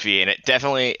super goofy, and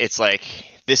it's like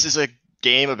this is a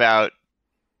game about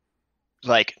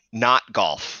like not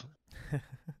golf.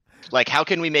 Like, how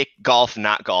can we make golf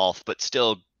not golf, but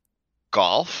still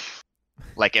golf,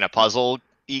 like in a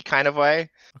puzzle-y kind of way?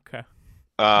 Okay.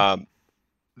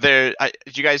 Did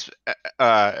you guys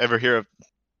ever hear of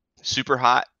Super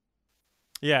Hot?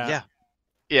 Yeah. Yeah.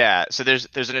 Yeah, so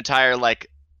there's an entire like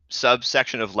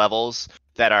subsection of levels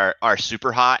that are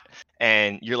super hot,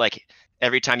 and you're like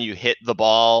every time you hit the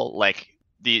ball, like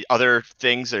the other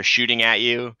things are shooting at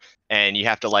you, and you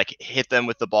have to like hit them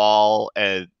with the ball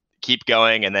and keep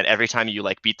going, and then every time you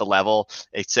like beat the level,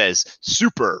 it says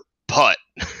super putt.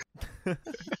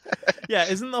 Yeah,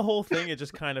 isn't the whole thing it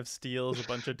just kind of steals a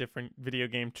bunch of different video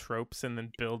game tropes and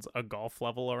then builds a golf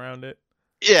level around it?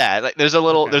 Yeah, like there's a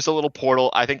little Okay.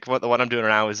 portal. I think the one I'm doing right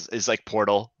now is like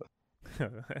Portal.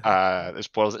 There's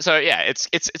portals. So yeah, it's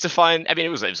a fun. I mean, it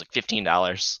was like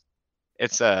 $15.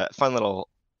 It's a fun little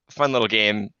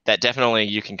game that definitely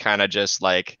you can kind of just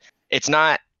like. It's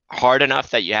not hard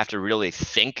enough that you have to really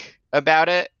think about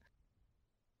it,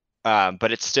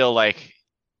 but it's still like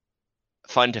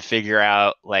fun to figure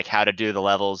out like how to do the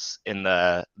levels in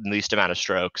the least amount of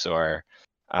strokes, or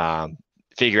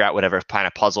figure out whatever kind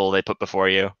of puzzle they put before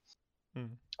you.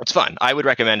 It's fun. I would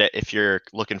recommend it if you're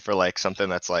looking for like something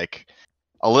that's like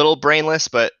a little brainless,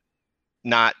 but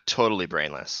not totally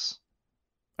brainless.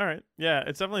 All right. Yeah,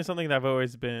 it's definitely something that I've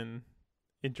always been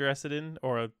interested in,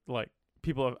 or like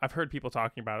I've heard people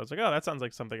talking about it. It's like, oh, that sounds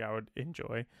like something I would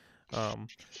enjoy.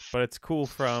 But it's cool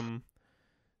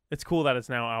that it's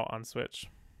now out on Switch.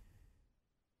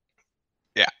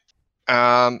 Yeah.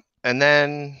 And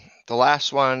then the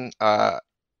last one, I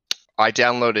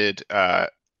downloaded a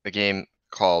game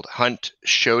called Hunt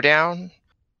Showdown,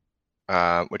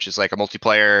 which is like a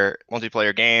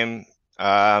multiplayer game.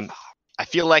 I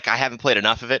feel like I haven't played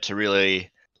enough of it to really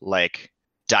like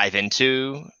dive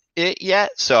into it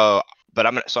yet. So, but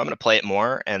I'm gonna play it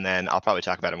more, and then I'll probably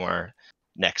talk about it more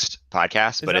next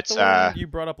podcast. Is but that it's the one you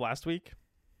brought up last week?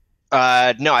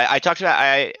 no, I talked about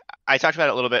I talked about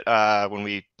it a little bit when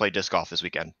we played disc golf this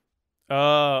weekend.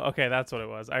 Oh, okay, that's what it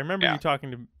was. I remember Yeah. you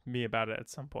talking to me about it at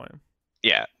some point.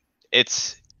 Yeah,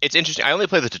 it's interesting. I only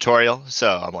played the tutorial,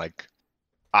 so I'm like,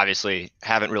 obviously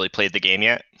haven't really played the game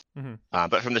yet. Mhm.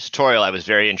 But from the tutorial, I was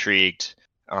very intrigued.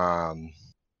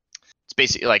 It's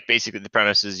basically the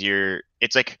premise is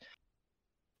it's like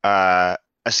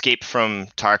Escape from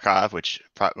Tarkov, which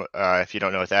if you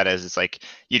don't know what that is, it's like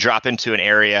you drop into an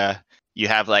area You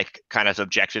have like kind of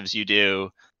objectives you do.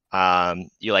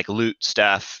 You like loot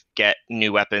stuff, get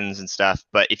new weapons and stuff.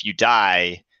 But if you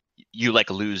die, you like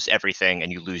lose everything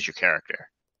and you lose your character,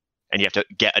 and you have to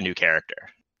get a new character.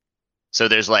 So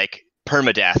there's like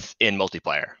permadeath in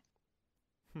multiplayer.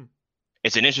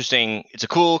 It's a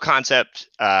cool concept.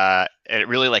 And it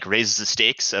really like raises the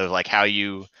stakes of like how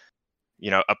you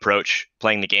approach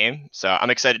playing the game. So I'm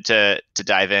excited to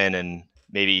dive in and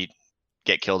maybe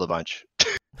get killed a bunch.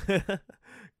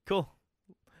 Cool.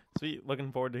 Sweet.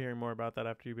 Looking forward to hearing more about that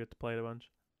after you get to play it a bunch.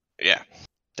 Yeah,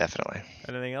 definitely.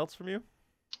 Anything else from you?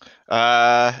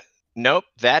 Nope.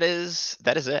 That is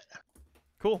it.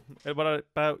 Cool. And what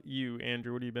about you,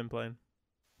 Andrew? What have you been playing?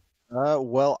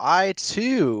 Well, I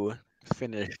too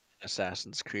finished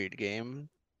Assassin's Creed game,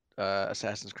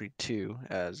 Assassin's Creed 2,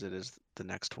 as it is the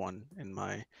next one in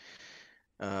my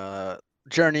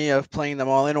journey of playing them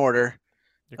all in order.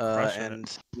 You're crushing it.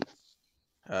 And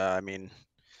I mean,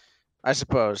 I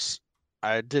suppose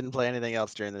I didn't play anything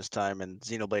else during this time, and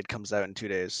Xenoblade comes out in 2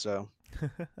 days, so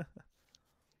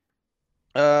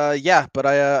yeah. But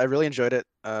I really enjoyed it.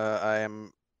 I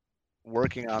am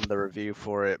working on the review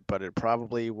for it, but it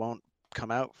probably won't come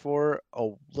out for a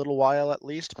little while at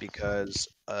least, because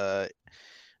I'm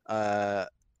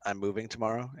moving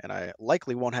tomorrow and I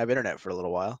likely won't have internet for a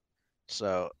little while,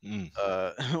 so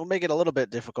it'll make it a little bit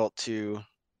difficult to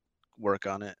work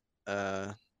on it,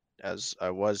 as I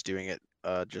was doing it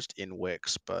just in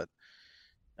Wix, but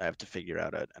I have to figure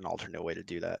out an alternate way to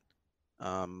do that.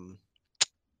 And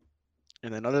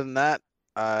then other than that,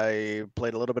 I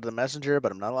played a little bit of the Messenger,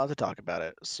 but I'm not allowed to talk about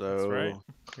it. So That's right.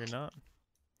 You're not.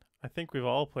 I think we've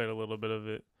all played a little bit of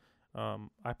it.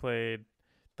 I played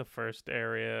the first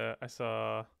area. I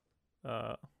saw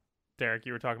Derek,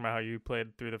 you were talking about how you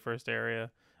played through the first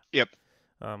area. Yep.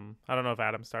 I don't know if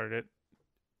Adam started it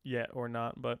yet or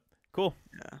not, but cool.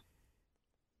 Yeah.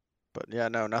 But yeah,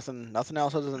 no, nothing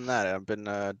else other than that. I've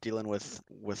been dealing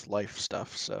with life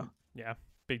stuff, so yeah,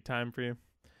 big time for you.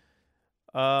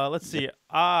 Let's see.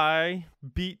 I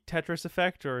beat Tetris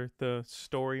Effect, or the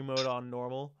story mode on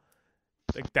normal.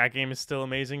 Like, that game is still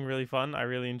amazing, really fun. I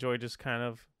really enjoy just kind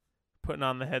of putting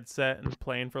on the headset and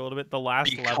playing for a little bit. The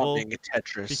last level,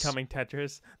 becoming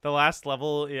Tetris. The last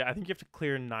level, yeah, I think you have to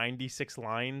clear 96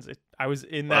 lines. I was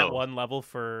in that one level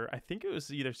for, I think it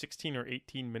was either 16 or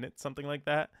 18 minutes, something like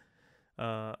that.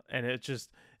 And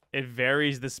it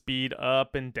varies the speed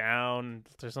up and down.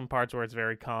 There's some parts where it's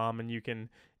very calm and you can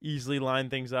easily line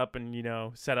things up and,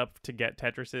 set up to get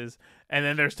Tetrises. And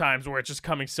then there's times where it's just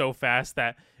coming so fast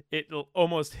that it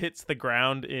almost hits the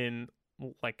ground in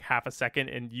like half a second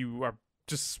and you are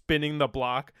just spinning the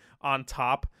block on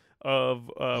top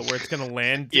of where it's going to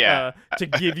land to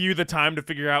give you the time to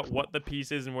figure out what the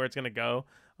piece is and where it's going to go.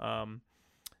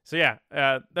 So yeah,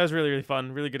 that was really, really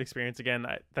fun. Really good experience. Again,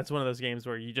 that's one of those games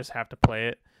where you just have to play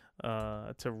it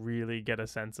to really get a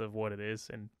sense of what it is,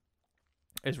 and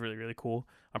it's really, really cool.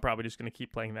 I'm probably just going to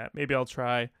keep playing that. Maybe I'll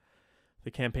try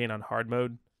the campaign on hard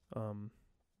mode.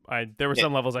 There were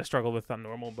some levels I struggled with on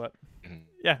normal, but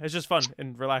yeah, it's just fun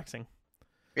and relaxing.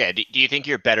 Yeah. Do you think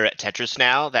you're better at Tetris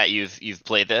now that you've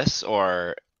played this,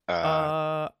 or?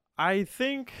 I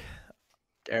think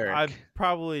Derek, I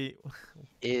probably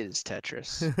is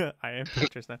Tetris. I am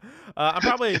Tetris now. I'm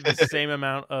probably the same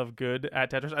amount of good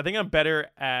at Tetris. I think I'm better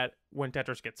at when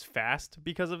Tetris gets fast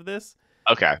because of this.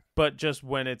 Okay. But just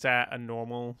when it's at a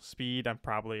normal speed, I'm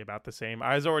probably about the same.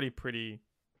 I was already pretty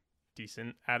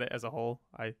decent at it as a whole.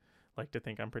 I like to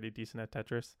think I'm pretty decent at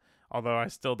Tetris, although I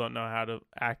still don't know how to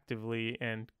actively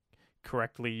and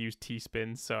correctly use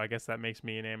T-spins, so I guess that makes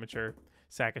me an amateur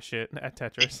sack of shit at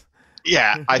Tetris.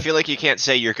 Yeah, I feel like you can't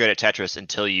say you're good at Tetris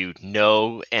until you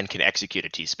know and can execute a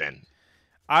T-spin.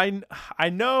 I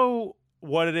know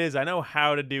what it is. I know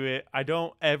how to do it. I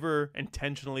don't ever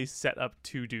intentionally set up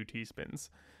to do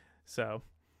T-spins. So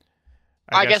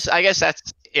I guess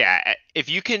that's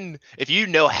if you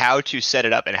know how to set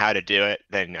it up and how to do it,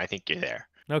 then I think you're there.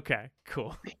 Okay,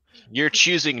 cool. You're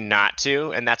choosing not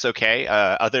to, and that's okay.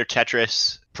 Other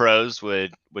Tetris pros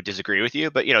would disagree with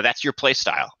you, but that's your play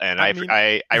style, and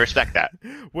I respect that.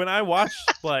 When I watch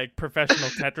like professional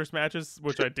Tetris matches,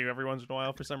 which I do every once in a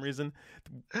while for some reason,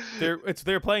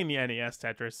 they're playing the NES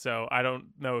Tetris, so I don't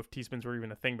know if T-spins were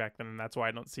even a thing back then, and that's why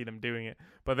I don't see them doing it.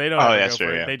 But they don't go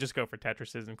for it. They just go for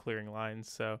Tetrises and clearing lines.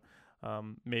 So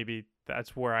maybe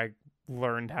that's where I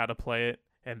learned how to play it,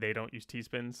 and they don't use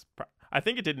T-spins. I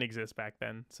think it didn't exist back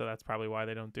then, so that's probably why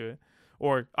they don't do it.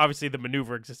 Or obviously the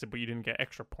maneuver existed, but you didn't get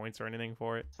extra points or anything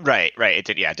for it. Right. It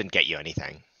didn't get you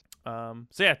anything. So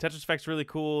yeah, Tetris Effect's really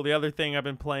cool. The other thing I've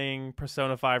been playing,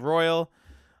 Persona 5 Royal.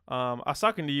 I was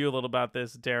talking to you a little about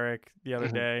this, Derek, the other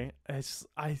day.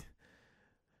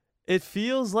 It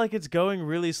feels like it's going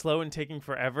really slow and taking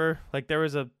forever. Like there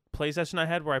was a play session I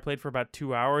had where I played for about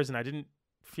 2 hours and I didn't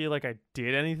feel like I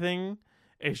did anything.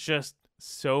 It's just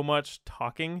so much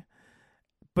talking.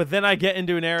 But then I get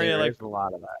into an area There is a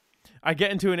lot of that. I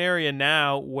get into an area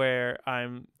now where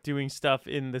I'm doing stuff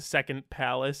in the second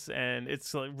palace and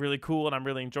it's like really cool and I'm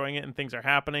really enjoying it and things are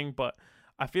happening, but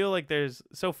I feel like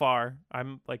so far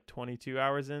I'm like 22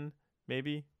 hours in,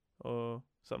 maybe, or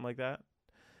something like that.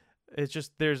 It's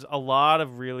just there's a lot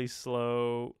of really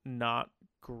slow, not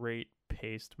great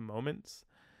paced moments.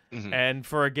 Mhm. And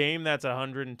for a game that's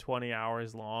 120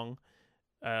 hours long,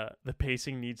 the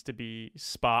pacing needs to be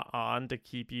spot on to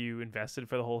keep you invested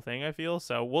for the whole thing, I feel.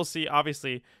 So we'll see.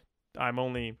 Obviously, I'm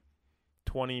only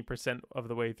 20% of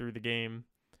the way through the game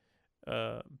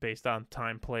based on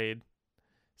time played.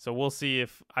 So we'll see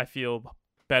if I feel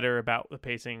better about the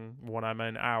pacing when I'm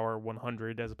in hour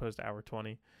 100 as opposed to hour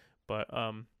 20. But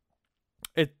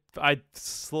I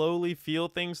slowly feel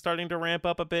things starting to ramp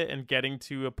up a bit and getting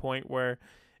to a point where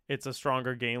it's a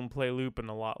stronger gameplay loop and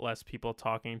a lot less people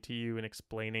talking to you and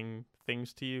explaining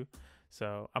things to you.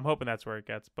 So I'm hoping that's where it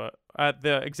gets. But at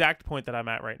the exact point that I'm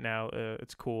at right now,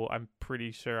 it's cool. I'm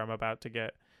pretty sure I'm about to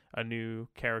get a new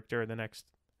character in the next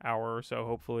hour or so,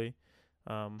 hopefully.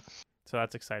 So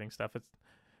that's exciting stuff. It's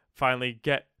finally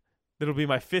it'll be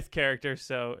my 5th character.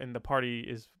 So in the party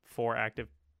is 4 active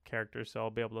characters. So I'll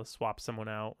be able to swap someone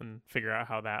out and figure out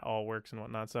how that all works and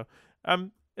whatnot. So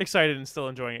I'm excited and still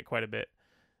enjoying it quite a bit.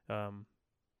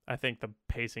 I think the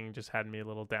pacing just had me a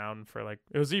little down for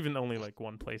it was even only like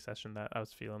one play session that I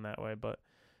was feeling that way, but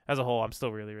as a whole I'm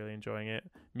still really, really enjoying it.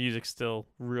 Music's still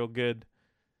real good.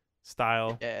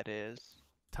 Style. Yeah, it is.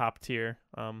 Top tier.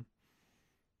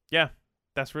 Yeah,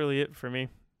 that's really it for me.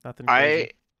 Nothing I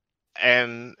crazy.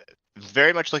 am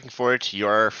very much looking forward to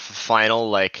your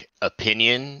final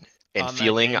opinion and On that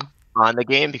feeling game. on the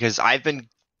game, because I've been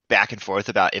back and forth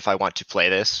about if I want to play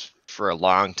this for a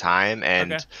long time,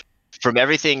 and Okay. from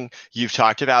everything you've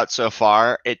talked about so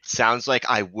far, it sounds like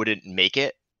I wouldn't make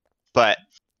it. But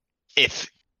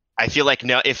if I feel like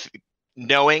if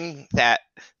knowing that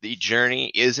the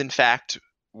journey is in fact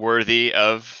worthy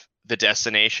of the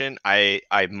destination, I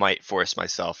might force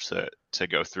myself to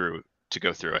go through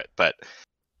it. But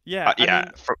Yeah, I yeah,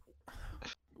 mean,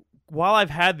 while I've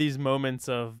had these moments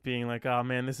of being like, oh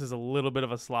man, this is a little bit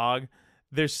of a slog,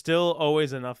 there's still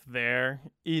always enough there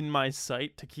in my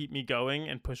sight to keep me going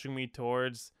and pushing me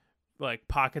towards like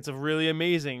pockets of really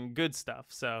amazing good stuff.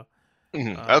 So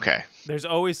okay. there's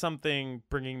always something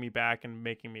bringing me back and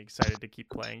making me excited to keep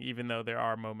playing, even though there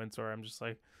are moments where I'm just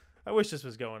like, I wish this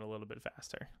was going a little bit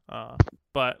faster.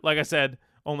 But like I said,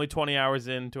 only 20 hours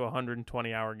into a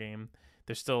 120-hour game.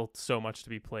 There's still so much to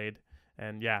be played.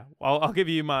 And yeah, I'll give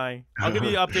you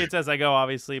updates as I go,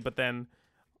 obviously, but then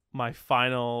my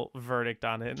final verdict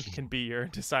on it can be your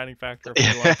deciding factor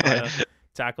if you want to try to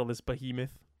tackle this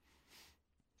behemoth.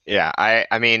 Yeah,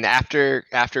 I mean after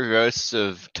Ghosts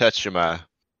of Tsushima,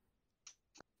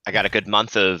 I got a good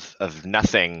month of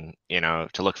nothing, to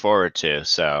look forward to.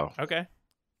 So Okay.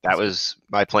 that was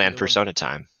my plan Good one. Persona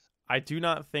time. I do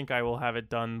not think I will have it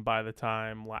done by the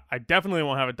time. I definitely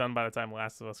won't have it done by the time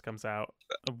Last of Us comes out.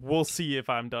 We'll see if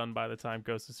I'm done by the time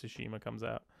Ghost of Tsushima comes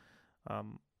out.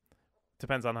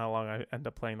 Depends on how long I end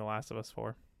up playing The Last of Us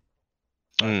for.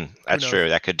 That's knows? true.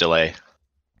 That could delay.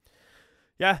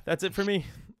 Yeah, that's it for me.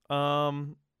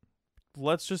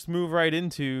 Let's just move right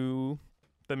into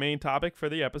the main topic for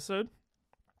the episode.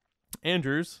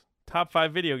 Andrew's top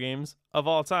 5 video games of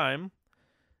all time.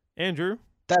 Andrew,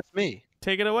 That's me.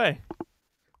 take it away.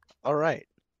 All right.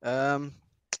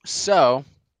 So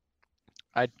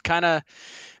I kind of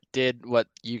did what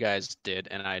you guys did,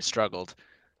 and I struggled.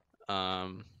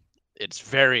 It's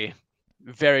very,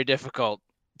 very difficult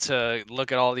to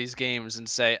look at all these games and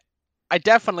say, I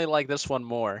definitely like this one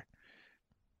more.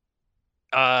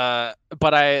 But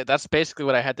that's basically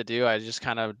what I had to do. I just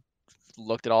kind of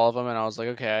looked at all of them, and I was like,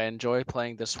 okay, I enjoy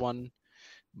playing this one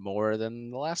more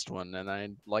than the last one, and I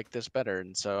like this better.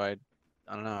 And so I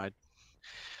don't know.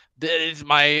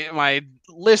 My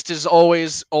list is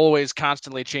always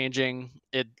constantly changing.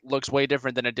 It looks way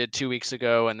different than it did 2 weeks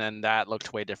ago, and then that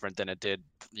looked way different than it did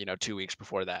 2 weeks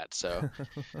before that. So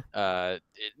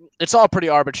it's all pretty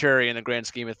arbitrary in the grand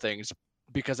scheme of things,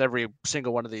 because every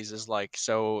single one of these is like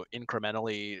so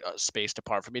incrementally spaced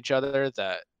apart from each other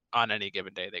that on any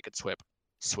given day they could swip,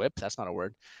 that's not a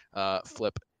word,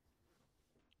 flip.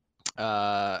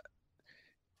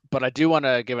 But I do want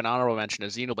to give an honorable mention to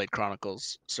Xenoblade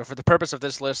Chronicles. So for the purpose of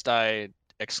this list, I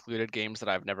excluded games that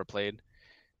I've never played.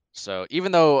 So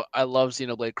even though I love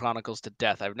Xenoblade Chronicles to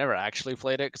death, I've never actually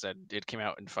played it because it came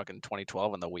out in fucking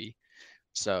 2012 on the Wii.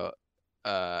 So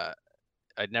uh,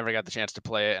 I never got the chance to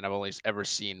play it, and I've only ever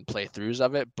seen playthroughs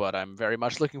of it. But I'm very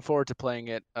much looking forward to playing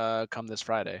it come this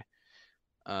Friday.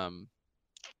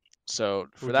 So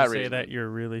for Would that you say reason, that you're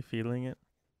really feeling it?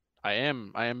 I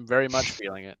am very much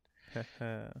feeling it.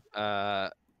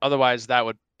 Otherwise, that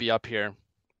would be up here.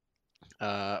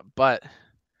 But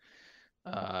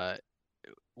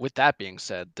with that being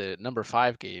said, the number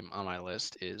 5 game on my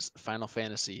list is Final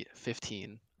Fantasy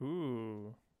 15.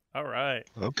 Ooh. All right.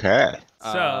 Okay.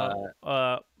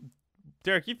 So,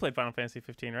 Derek, you've played Final Fantasy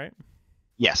 15, right?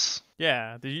 Yes,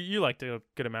 Yeah. You liked a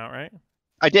good amount, right?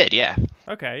 I did. Yeah.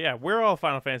 Okay. Yeah. We're all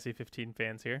Final Fantasy 15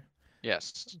 fans here.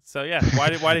 Yes. So yeah,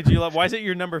 why did you love? Why is it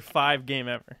your number 5 game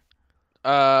ever?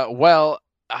 Well,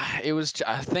 it was.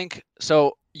 I think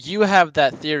so. You have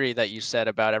that theory that you said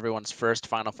about everyone's first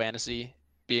Final Fantasy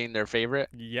being their favorite.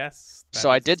 Yes. So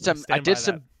I did some. I stand by did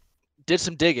some. that. Did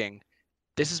some digging.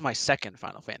 This is my second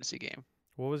Final Fantasy game.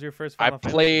 What was your first I Final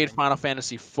Fantasy played game? Final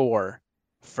Fantasy 4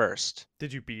 first.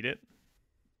 Did you beat it?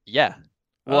 Yeah.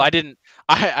 Well, Oh. I didn't.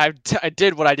 I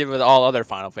did what I did with all other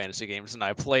Final Fantasy games, and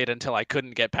I played until I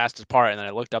couldn't get past this part, and then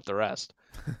I looked up the rest.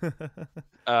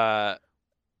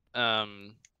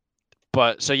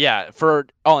 But so yeah, for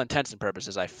all intents and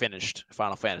purposes, I finished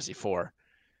Final Fantasy 4,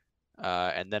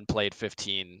 and then played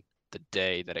 15 the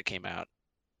day that it came out.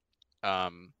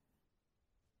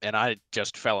 And I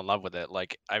just fell in love with it.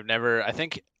 Like I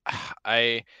think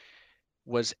I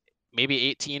was maybe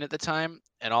 18 at the time,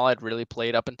 and all I'd really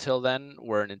played up until then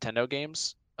were Nintendo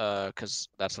games, because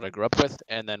that's what I grew up with.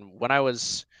 And then when I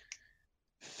was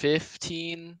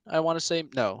 15, I want to say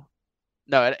no,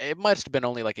 it must have been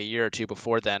only like a year or two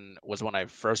before then was when I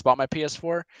first bought my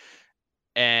PS4,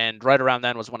 and right around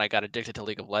then was when I got addicted to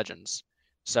League of Legends.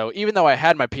 So even though I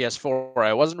had my PS4,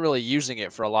 I wasn't really using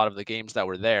it for a lot of the games that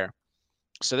were there.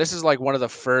 So this is like one of the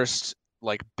first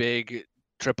like big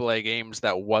AAA games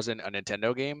that wasn't a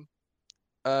Nintendo game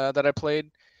that I played.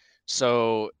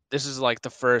 So this is like the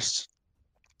first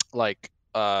like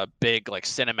big like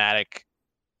cinematic,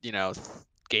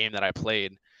 game that I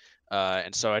played.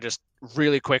 And so I just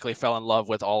really quickly fell in love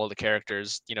with all of the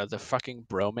characters. The fucking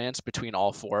bromance between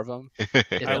all 4 of them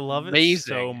is I love it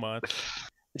so amazing. much.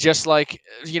 Just like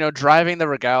driving the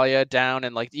regalia down,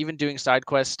 and like even doing side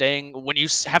quests, staying when you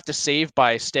have to save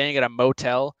by staying at a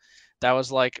motel, that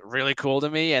was like really cool to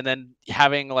me. And then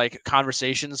having like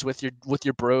conversations with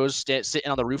your bros,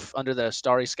 sitting on the roof under the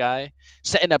starry sky,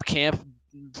 setting up camp,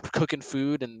 cooking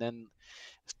food, and then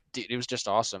it was just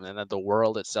awesome. And then the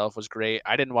world itself was great.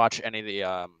 I didn't watch any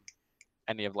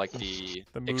of like the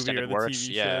The movie extended or the works,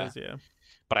 TV yeah, shows, yeah.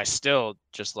 but I still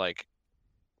just like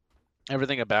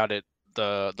everything about it.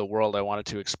 The world I wanted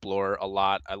to explore a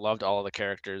lot. I loved all of the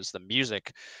characters, the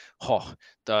music. Oh,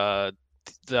 the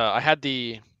I had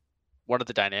one of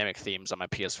the dynamic themes on my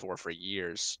PS4 for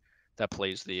years that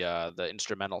plays the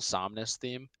instrumental Somnus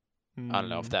theme. I don't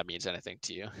know if that means anything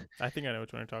to you. I think I know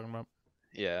which one you're talking about.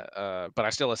 Yeah, but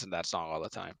I still listen to that song all the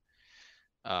time.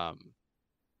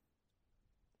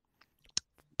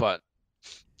 But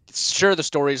sure, the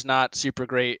story's not super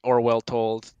great or well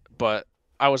told, but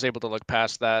I was able to look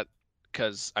past that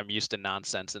because I'm used to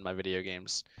nonsense in my video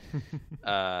games.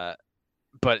 But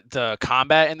the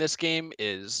combat in this game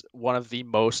is one of the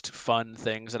most fun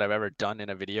things that I've ever done in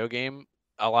a video game.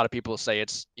 A lot of people say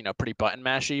it's pretty button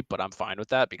mashy, but I'm fine with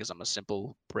that because I'm a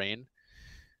simple brain.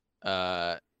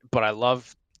 But I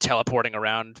love teleporting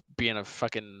around, being a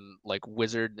fucking like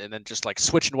wizard, and then just like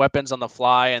switching weapons on the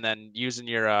fly, and then using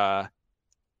your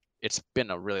it's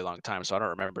been a really long time, so I don't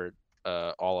remember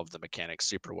all of the mechanics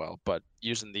super well, but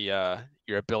using the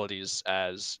your abilities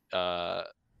as the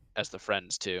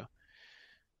friends too,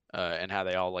 and how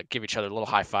they all like give each other little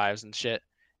high fives and shit.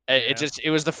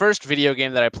 It was the first video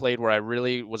game that I played where I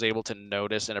really was able to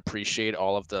notice and appreciate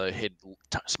all of the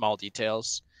small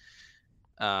details.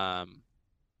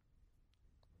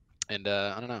 And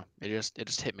I don't know, it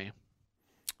just hit me.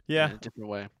 Yeah, in a different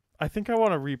way. I think I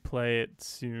want to replay it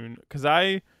soon because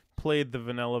I played the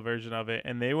vanilla version of it,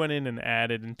 and they went in and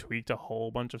added and tweaked a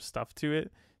whole bunch of stuff to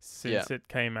it since it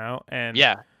came out. And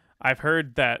Yeah, I've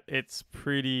heard that it's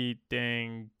pretty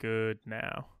dang good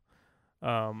now.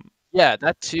 yeah,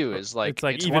 that too is like it's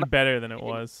like even better than it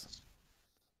was.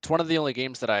 It's one of the only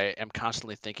games that I am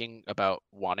constantly thinking about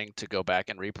wanting to go back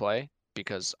and replay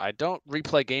because I don't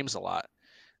replay games a lot.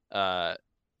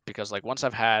 Because like once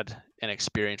I've had an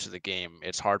experience of the game,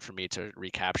 it's hard for me to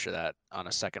recapture that on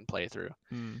a second playthrough.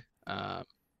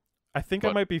 I think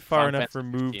I might be far enough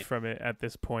removed from it at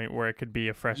this point where it could be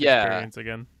a fresh experience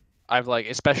again. I've like,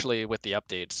 especially with the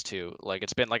updates too. Like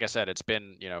it's been, like I said, it's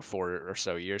been 4 or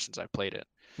so years since I've played it.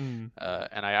 Mm.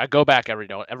 And I go back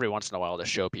every once in a while to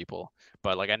show people,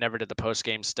 but like I never did the post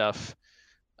game stuff.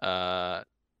 And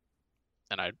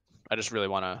I just really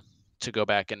want to go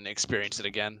back and experience it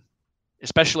again,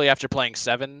 especially after playing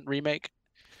 7 remake.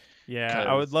 Yeah,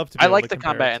 I would 'Cause love to be I able like to the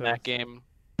compare combat it in to. that game,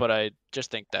 but I just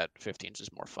think that 15's is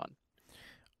more fun.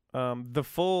 The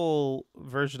full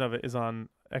version of it is on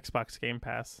Xbox Game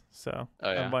Pass, so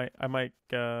Oh yeah, I might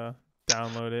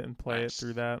download it and play it nice.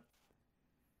 through that.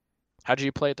 How did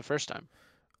you play it the first time?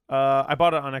 I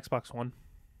bought it on Xbox One.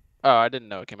 Oh, I didn't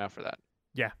know it came out for that.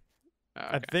 Yeah. Oh,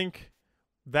 I okay. think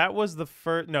that was the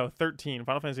first. No, 13.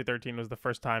 Final Fantasy 13 was the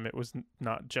first time it was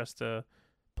not just a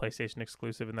PlayStation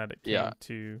exclusive, and that it came Yeah.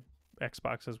 to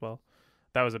Xbox as well.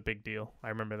 That was a big deal. I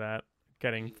remember that,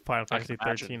 getting Final I can Fantasy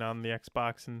imagine. 13 on the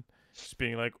Xbox and just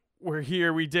being like, "We're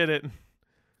here, we did it."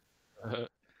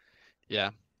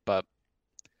 Yeah, but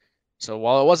so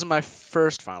while it wasn't my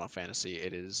first Final Fantasy,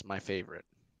 it is my favorite.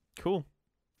 Cool.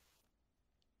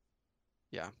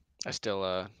 I still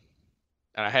and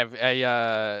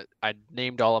I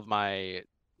named all of my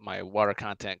water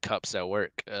content cups at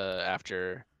work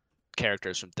after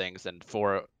characters from things, and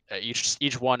 4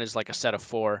 each one is like a set of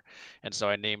 4, and so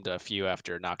I named a few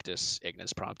after Noctis,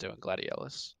 Ignis, Prompto, and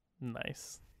Gladiolus,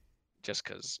 Nice. just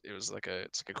because it's like a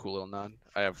cool little nod.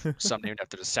 I have some named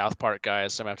after the South Park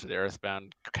guys, some after the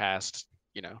Earthbound cast.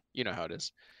 You know how it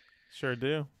is. Sure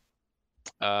do.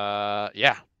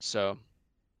 Yeah, so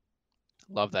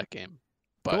love that game.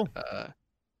 But Cool.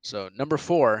 so number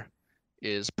 4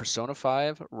 is Persona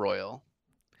 5 Royal.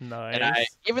 Nice. And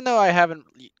even though I haven't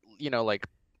like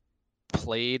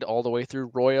played all the way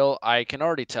through Royal, I can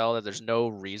already tell that there's no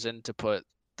reason to put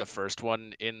the first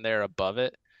one in there above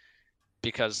it,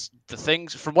 because the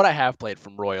things from what I have played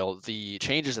from Royal, the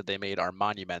changes that they made are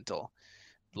monumental.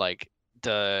 Like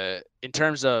in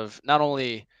terms of not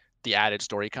only the added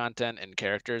story content and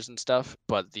characters and stuff,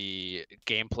 but the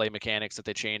gameplay mechanics that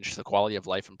they changed, the quality of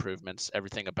life improvements,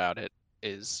 everything about it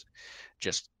is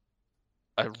just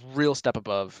a real step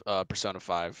above Persona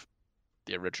 5,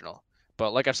 the original.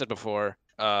 But like I've said before,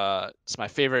 it's my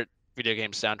favorite video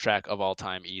game soundtrack of all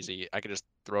time, easy. I could just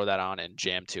throw that on and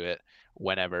jam to it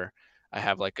whenever. I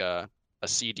have like a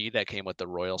CD that came with the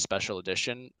Royal Special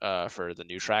Edition for the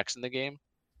new tracks in the game.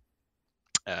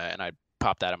 And I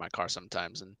pop that in my car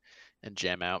sometimes and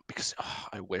jam out, because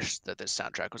I wish that this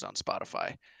soundtrack was on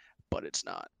Spotify, but it's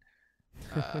not.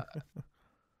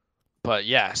 But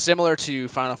yeah, similar to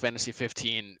Final Fantasy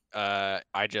 15,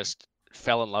 I just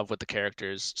fell in love with the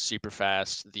characters super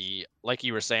fast. Like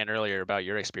you were saying earlier about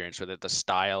your experience with it, the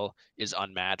style is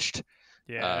unmatched.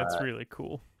 Yeah, it's really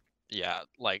cool. Yeah,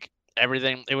 like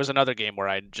everything. It was another game where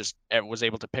I just was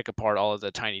able to pick apart all of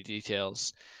the tiny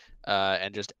details,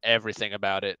 and just everything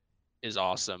about it is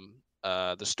awesome.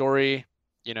 The story,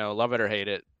 love it or hate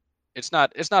it, it's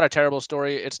not a terrible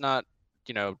story. It's not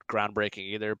groundbreaking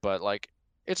either, but like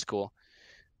it's cool.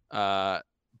 But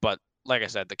like I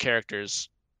said, the characters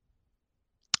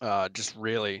just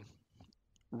really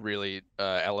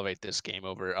elevate this game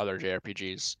over other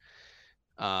JRPGs.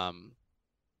 And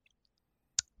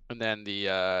then the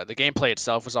gameplay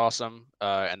itself was awesome,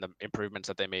 and the improvements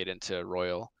that they made into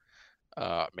Royal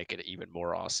make it even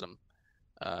more awesome.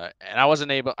 And I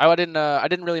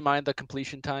didn't really mind the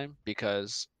completion time,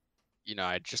 because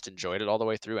I just enjoyed it all the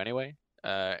way through anyway.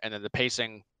 And then the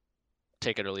pacing,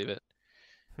 take it or leave it.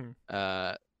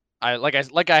 I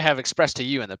have expressed to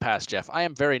you in the past, Jeff, I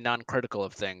am very non-critical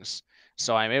of things,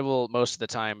 so I'm able most of the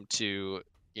time to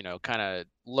kind of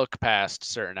look past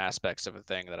certain aspects of a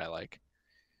thing that I like.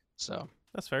 So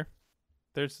that's fair.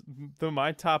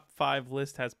 My top 5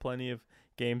 list has plenty of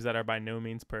games that are by no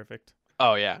means perfect.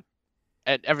 Oh yeah,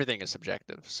 and everything is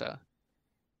subjective. So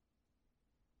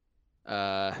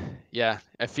yeah,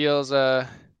 it feels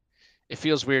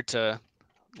weird to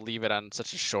leave it on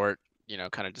such a short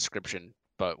kind of description,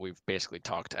 but we've basically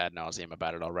talked ad nauseum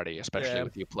about it already, especially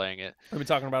with you playing it. We've been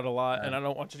talking about it a lot, and I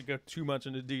don't want you to go too much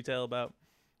into detail about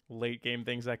late game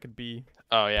things that could be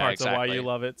parts of why you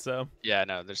love it. So yeah,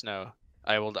 no, there's no.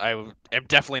 I'm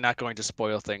definitely not going to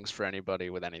spoil things for anybody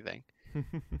with anything.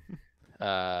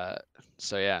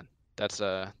 So yeah, that's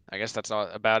I guess that's all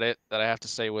about it that I have to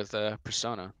say with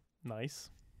Persona. Nice.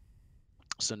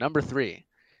 So number 3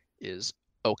 is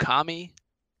Okami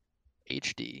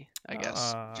HD. I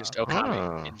guess just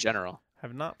Okami in general.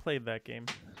 Have not played that game.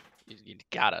 You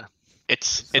gotta.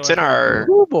 It's in our.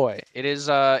 Oh boy, it is.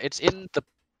 It's in the.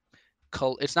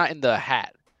 It's not in the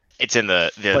hat. It's in the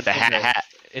hat.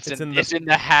 It's in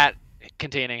the hat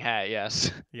containing hat.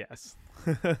 Yes. Yes.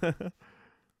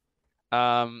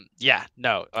 Yeah,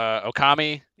 no.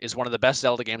 Okami is one of the best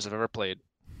Zelda games I've ever played.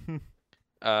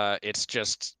 It's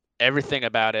just everything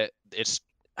about it. It's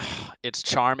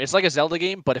charm. It's like a Zelda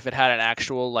game, but if it had an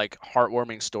actual like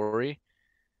heartwarming story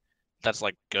that's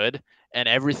like good, and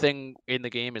everything in the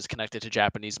game is connected to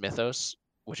Japanese mythos,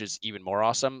 which is even more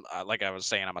awesome. Like I was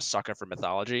saying, I'm a sucker for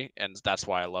mythology, and that's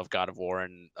why I love God of War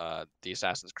and the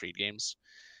Assassin's Creed games.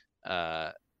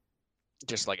 Uh,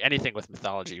 just like anything with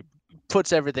mythology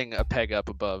puts everything a peg up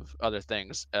above other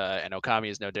things, and Okami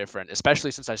is no different,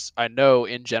 especially since I know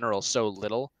in general so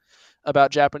little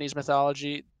about Japanese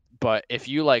mythology. But if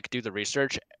you like do the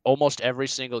research, almost every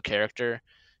single character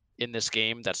in this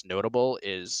game that's notable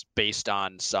is based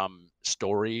on some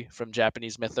story from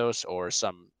Japanese mythos or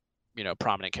some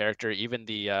prominent character. Even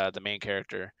the main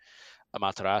character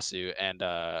Amaterasu and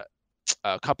a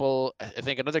couple, I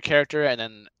think another character and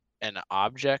then an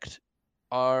object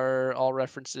are all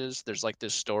references. There's like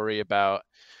this story about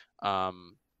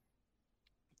um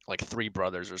like three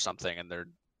brothers or something, and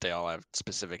they all have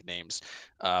specific names.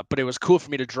 But it was cool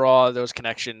for me to draw those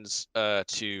connections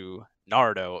to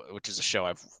Naruto, which is a show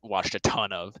I've watched a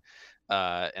ton of.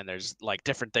 And there's like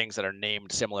different things that are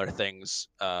named similar things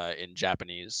in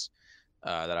Japanese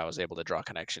that I was able to draw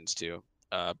connections to.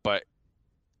 But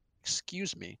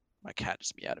excuse me, my cat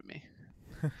just meowed at me.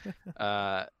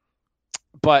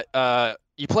 But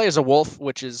you play as a wolf,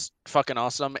 which is fucking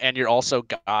awesome, and you're also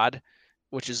God,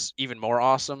 which is even more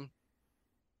awesome.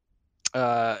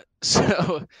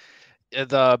 So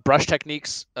the brush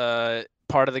techniques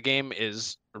part of the game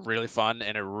is really fun,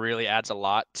 and it really adds a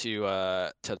lot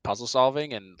to puzzle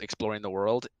solving and exploring the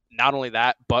world. Not only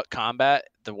that, but combat.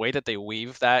 The way that they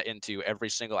weave that into every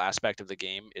single aspect of the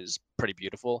game is pretty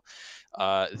beautiful.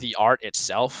 The art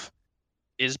itself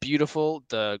is beautiful.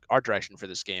 The art direction for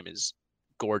this game is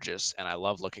gorgeous, and I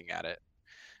love looking at it.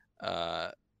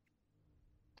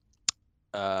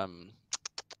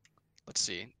 Let's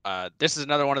see. This is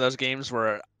another one of those games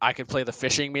where I could play the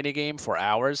fishing mini game for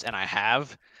hours, and I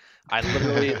have. I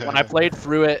literally, when I played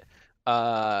through it,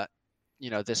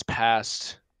 this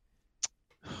past,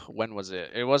 when was it?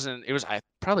 It was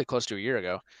probably close to a year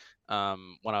ago.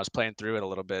 When I was playing through it a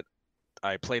little bit,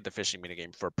 I played the fishing mini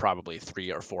game for probably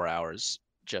 3 or 4 hours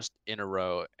just in a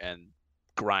row and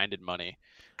grinded money.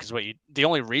 Because the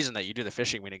only reason that you do the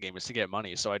fishing mini game is to get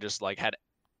money. So I just like had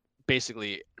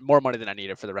basically more money than I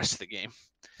needed for the rest of the game.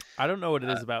 I don't know what it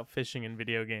is about fishing in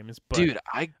video games, but dude,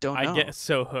 I don't know. I get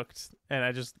so hooked, and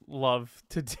I just love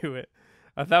to do it.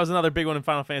 That was another big one in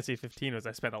Final Fantasy 15. Was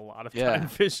I spent a lot of time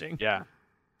fishing. Yeah,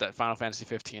 that Final Fantasy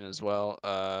 15 as well.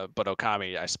 But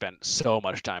Okami, I spent so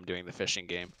much time doing the fishing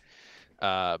game.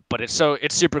 But it's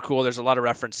super cool. There's a lot of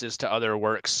references to other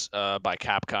works by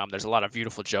Capcom. There's a lot of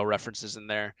Beautiful Joe references in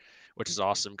there, which is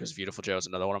awesome because Beautiful Joe is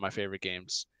another one of my favorite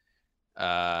games.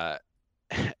 And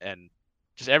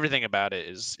just everything about it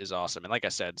is awesome. And like I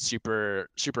said, super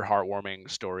super heartwarming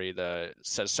story.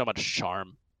 Says so much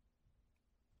charm.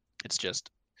 It's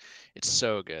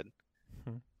so good.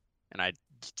 And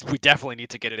we definitely need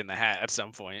to get it in the hat at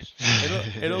some point.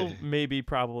 It'll maybe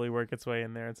probably work its way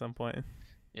in there at some point.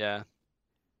 Yeah.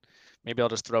 Maybe I'll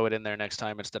just throw it in there next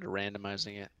time instead of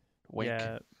randomizing it. Wink.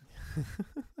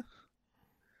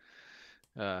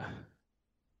 Yeah.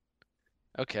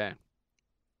 Okay.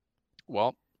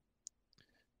 Well,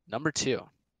 number 2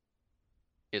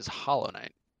 is Hollow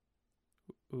Knight.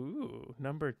 Ooh,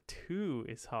 number 2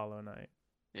 is Hollow Knight.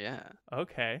 Yeah.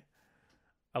 Okay.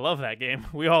 I love that game.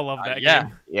 We all love that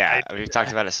game. Yeah, we've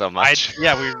talked about it so much.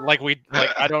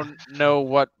 I don't know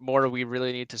what more we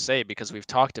really need to say because we've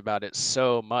talked about it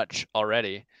so much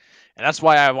already. And that's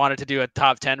why I wanted to do a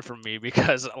top 10 for me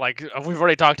because we've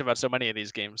already talked about so many of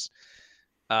these games.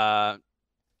 But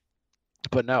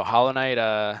no, Hollow Knight,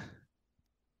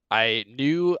 I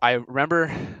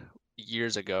remember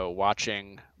years ago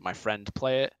watching my friend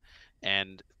play it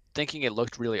and thinking it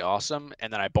looked really awesome,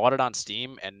 and then I bought it on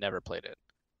Steam and never played it.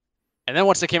 And then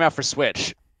once it came out for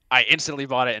Switch, I instantly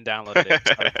bought it and downloaded it and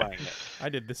started playing it. I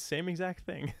did the same exact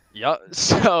thing. Yep.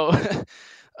 So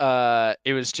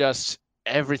it was just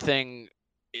everything.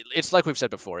 It's like we've said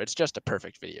before. It's just a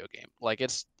perfect video game. Like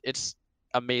it's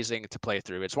amazing to play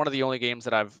through. It's one of the only games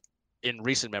that I've in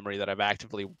recent memory that I've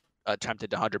actively attempted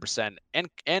to 100%.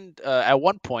 And at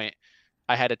one point,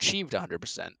 I had achieved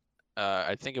 100%.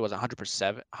 I think it was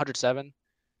 107%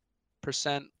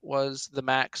 was the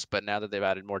max, but now that they've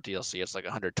added more DLC, it's like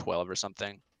 112 or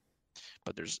something.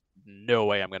 But there's no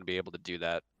way I'm going to be able to do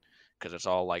that because it's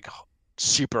all like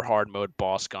super hard mode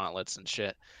boss gauntlets and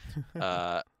shit.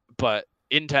 But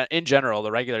in general,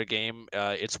 the regular game,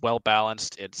 it's well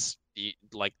balanced. It's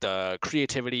like the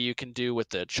creativity you can do with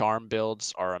the charm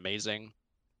builds are amazing.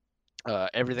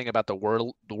 Everything about the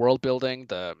world building,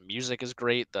 the music is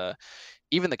great.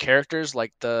 Even the characters,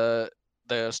 like the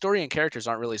story and characters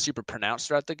aren't really super pronounced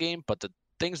throughout the game, but the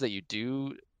things that you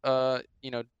do,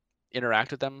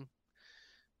 interact with them,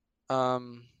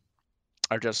 um,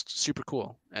 are just super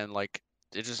cool, and like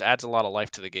it just adds a lot of life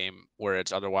to the game where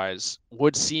it's otherwise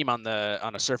would seem on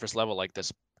a surface level like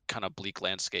this kind of bleak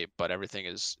landscape, but everything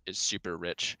is super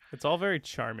rich. It's all very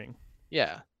charming.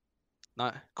 Yeah,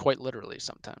 not quite literally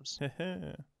sometimes.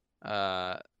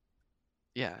 Uh,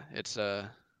 yeah, it's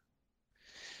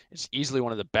easily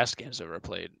one of the best games I've ever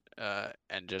played.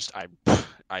 And just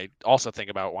I also think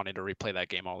about wanting to replay that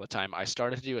game all the time. I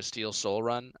started to do a Steel Soul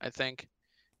run, I think,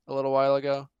 a little while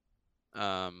ago.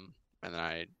 And then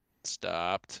I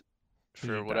stopped Did you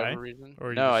for whatever die? reason. Or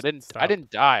you No, I just didn't. I stopped?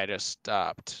 didn't die. I just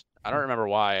stopped. I don't Hmm. remember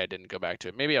why I didn't go back to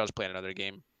it. Maybe I was playing another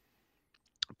game,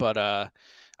 but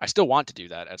I still want to do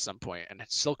that at some point. And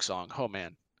it's Silk Song. Oh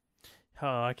man,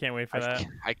 Oh, I can't wait for that.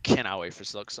 I cannot wait for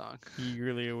Silk Song.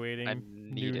 Eagerly awaiting I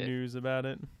new need it. news about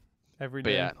it every But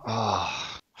day. yeah,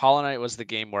 Oh, Hollow Knight was the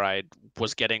game where I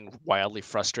was getting wildly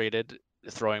frustrated,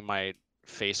 throwing my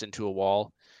face into a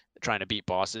wall, trying to beat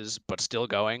bosses, but still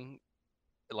going.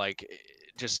 Like,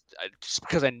 just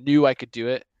because I knew I could do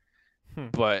it, Hmm.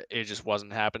 but it just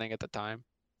wasn't happening at the time.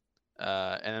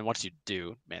 And then once you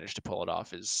do manage to pull it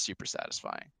off, is super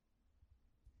satisfying.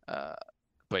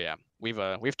 But yeah,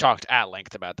 we've talked at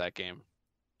length about that game,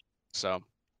 so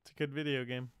It's a good video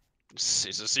game.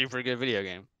 it's a super good video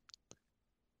game.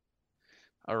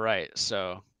 All right,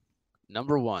 so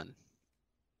number 1,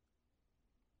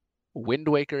 Wind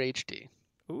Waker HD.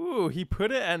 Ooh, he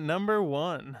put it at number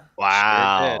 1.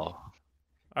 wow. All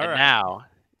And right. now,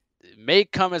 it may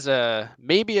come as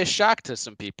maybe a shock to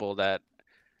some people that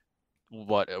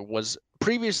what was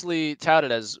previously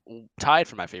touted as tied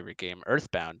for my favorite game,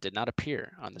 Earthbound, did not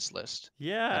appear on this list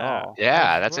Yeah. at all.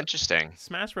 Yeah, that's interesting.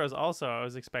 Smash Bros. Also, I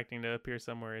was expecting to appear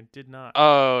somewhere. It did not.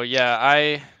 Oh yeah,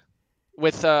 I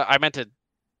meant to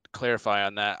clarify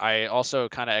on that. I also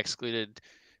kind of excluded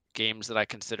games that I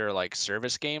consider like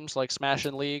service games, like Smash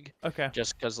and League, Okay.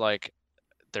 just because like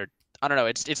they're I don't know.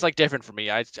 It's like different for me.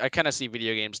 I kind of see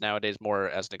video games nowadays more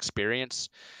as an experience.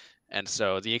 And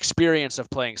so the experience of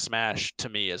playing Smash to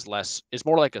me is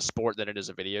more like a sport than it is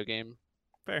a video game.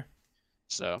 Fair.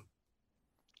 So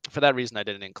for that reason, I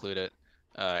didn't include it.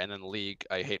 And then League,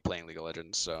 I hate playing League of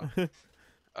Legends, so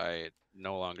I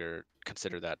no longer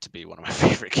consider that to be one of my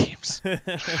favorite games.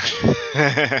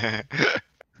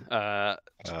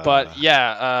 But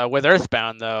yeah, with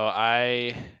Earthbound though,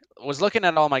 I was looking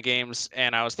at all my games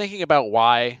and I was thinking about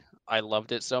why I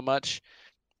loved it so much,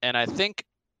 and I think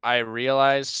I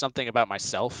realized something about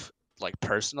myself, like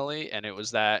personally, and it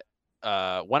was that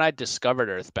when I discovered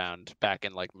Earthbound back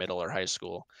in like middle or high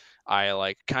school, I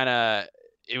like kind of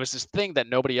it was this thing that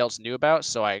nobody else knew about,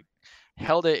 so I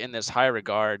held it in this high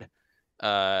regard,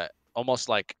 almost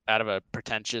like out of a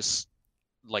pretentious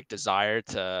like desire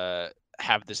to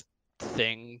have this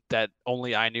thing that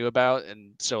only I knew about.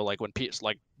 And so like when people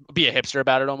like be a hipster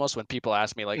about it almost, when people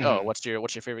ask me like, oh, Mhm. what's your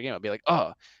favorite game, I'll be like,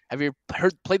 oh, have you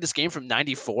played this game from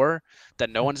 '94 that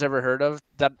no one's ever heard of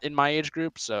that in my age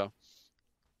group? So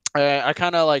I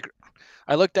kind of like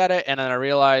I looked at it and then I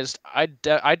realized I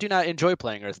do not enjoy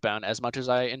playing Earthbound as much as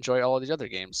I enjoy all of these other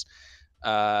games.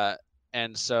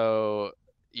 And so,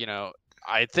 you know,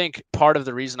 I think part of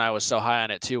the reason I was so high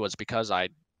on it too was because I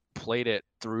played it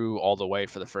through all the way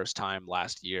for the first time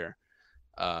last year.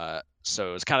 So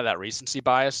it was kind of that recency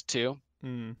bias too.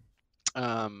 Mm.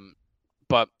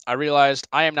 But I realized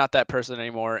I am not that person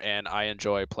anymore, and I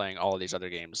enjoy playing all of these other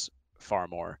games far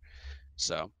more.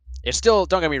 So it's still,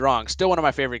 don't get me wrong, still one of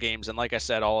my favorite games. And like I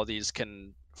said, all of these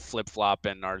can flip flop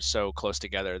and are so close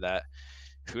together that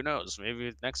who knows,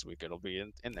 maybe next week it'll be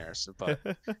in there. So, but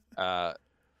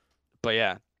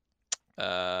yeah,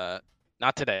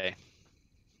 not today.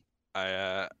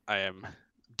 I am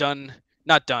done,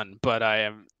 not done, but I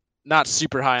am not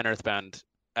super high on Earthbound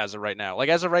as of right now. Like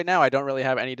as of right now, I don't really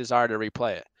have any desire to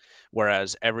replay it,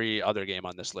 whereas every other game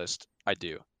on this list I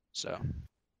do. So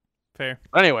Fair.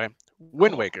 anyway,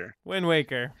 Wind Cool. Waker, Wind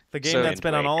Waker, the game So- that's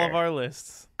been on all of Waker. our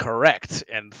lists. correct,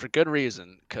 and for good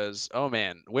reason, because oh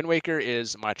man, Wind Waker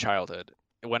is my childhood.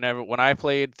 When I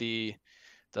played the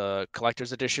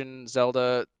collector's edition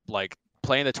Zelda, like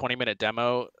playing the 20-minute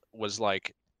demo was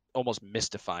like almost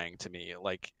mystifying to me.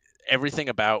 Like everything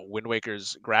about Wind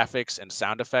Waker's graphics and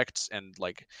sound effects and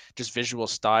like just visual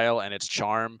style and its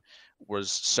charm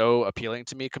was so appealing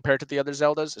to me compared to the other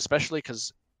Zeldas, especially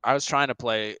because I was trying to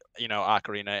play,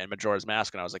 Ocarina and Majora's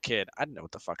Mask when I was a kid. I didn't know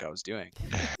what the fuck I was doing.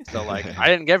 So like I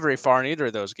didn't get very far in either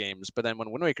of those games. But then when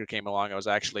Wind Waker came along, I was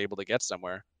actually able to get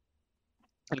somewhere.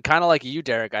 And kind of like you,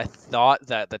 Derek, I thought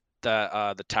that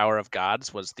the Tower of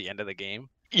Gods was the end of the game.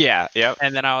 Yeah, yep.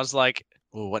 And then I was like,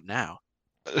 well, what now?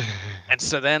 And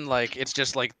so then like it's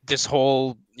just like this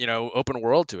whole, open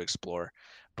world to explore.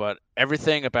 But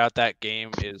everything about that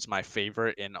game is my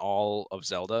favorite in all of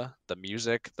Zelda. The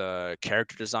music, the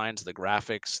character designs, the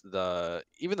graphics,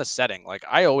 even the setting. Like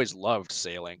I always loved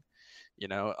sailing.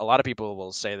 A lot of people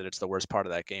will say that it's the worst part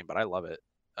of that game, but I love it.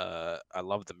 I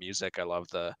love the music. I love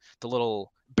the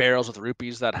little barrels with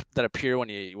rupees that appear when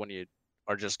you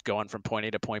are just going from point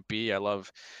A to point B. I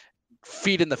love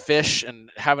feeding the fish and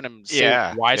having him say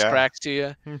wisecracks to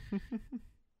you.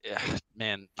 Yeah,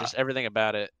 man, just everything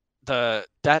about it.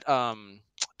 That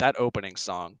opening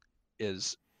song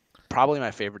is probably my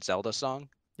favorite Zelda song.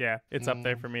 Yeah, it's up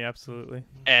there for me, absolutely.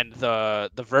 And the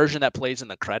version that plays in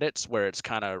the credits, where it's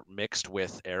kind of mixed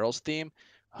with Errol's theme,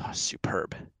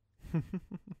 superb.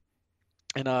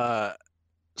 And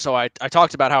so I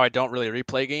talked about how I don't really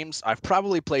replay games. I've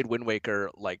probably played Wind Waker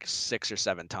like 6 or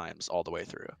 7 times all the way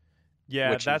through.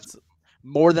 Yeah, that's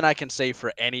more than I can say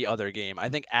for any other game. I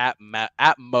think at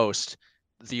most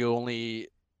the only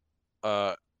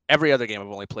every other game I've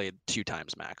only played 2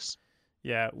 times max.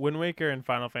 Yeah, Wind Waker and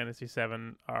Final Fantasy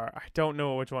VII are. I don't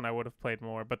know which one I would have played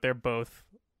more, but they're both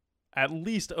at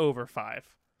least over 5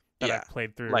 that I've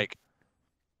played through. Like,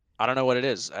 I don't know what it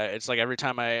is. It's like every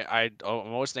time I'm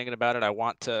always thinking about it. I'm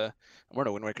wearing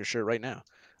a Wind Waker shirt right now.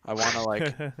 I want to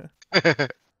like.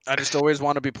 I just always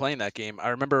want to be playing that game. I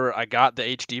remember I got the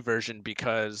HD version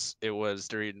because it was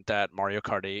during that Mario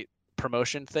Kart 8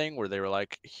 promotion thing where they were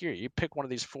like, "Here, you pick one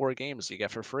of these 4 games you get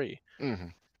for free." Mm-hmm.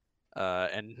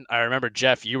 And I remember,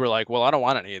 Jeff, you were like, "Well, I don't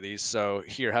want any of these, so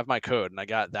here, have my code." And I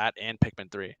got that and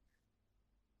Pikmin 3.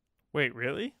 Wait,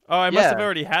 really? Oh, I must have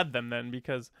already had them then,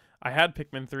 because I had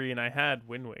Pikmin 3 and I had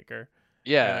Wind Waker.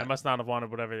 Yeah. And I must not have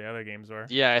wanted whatever the other games were.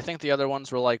 Yeah, I think the other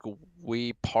ones were like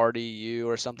We Party You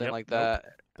or something like that.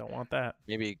 Nope. Don't want that.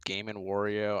 Maybe Game and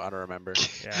Wario. I don't remember.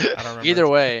 Yeah, I don't remember. Either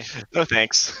way. No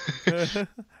thanks.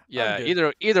 Yeah,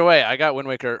 either way, I got Wind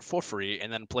Waker for free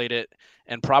and then played it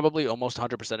and probably almost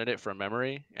 100%ed it from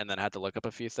memory and then had to look up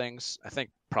a few things. I think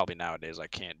probably nowadays I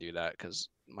can't do that because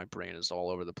my brain is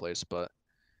all over the place. But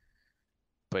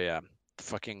yeah,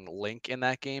 fucking Link in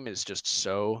that game is just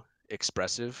so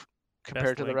expressive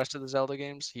compared to the rest of the Zelda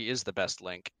games. He is the best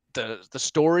Link. The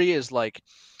story is like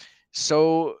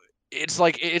so. It's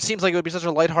like it seems like it would be such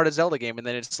a lighthearted Zelda game, and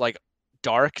then it's like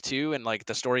dark too, and like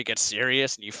the story gets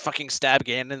serious, and you fucking stab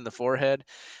Ganon in the forehead.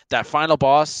 That final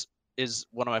boss is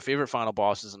one of my favorite final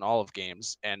bosses in all of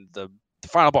games, and the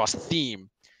final boss theme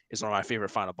is one of my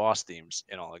favorite final boss themes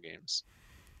in all the games.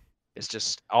 It's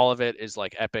just all of it is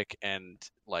like epic and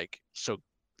like so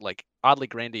like oddly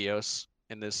grandiose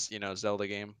in this Zelda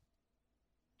game.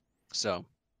 So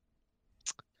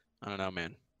I don't know,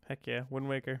 man. Heck yeah, Wind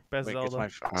Waker, best Zelda.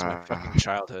 It's my fucking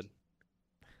childhood.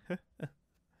 But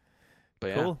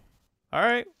yeah. Cool. All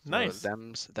right, nice. So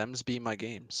them's be my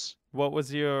games. What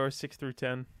was your 6 through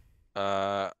 10?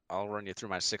 I'll run you through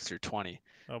my 6 through 20.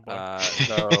 Oh boy.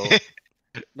 So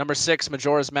number 6,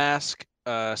 Majora's Mask.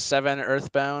 7,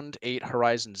 Earthbound. 8,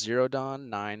 Horizon Zero Dawn.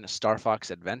 9, Star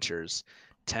Fox Adventures.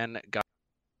 10,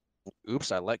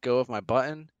 Oops, I let go of my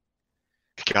button.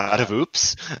 God of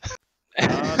Oops.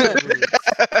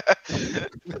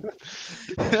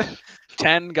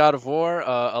 10, God of War.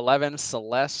 11,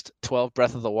 Celeste. 12,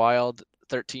 Breath of the Wild.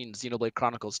 13, Xenoblade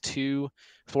Chronicles 2.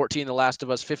 14, The Last of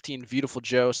Us. 15, Beautiful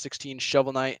Joe. 16,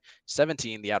 Shovel Knight.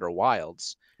 17, The Outer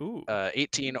Wilds. Ooh.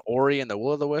 18, Ori and the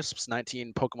Will of the Wisps.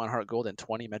 19, Pokemon Heart Gold. And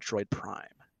 20, Metroid Prime.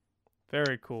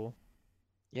 Very cool.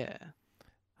 Yeah.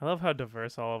 I love how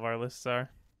diverse all of our lists are.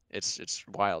 It's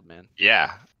wild, man.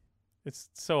 Yeah. It's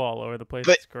so all over the place.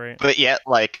 It's great. But yet,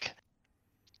 like,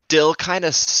 still kind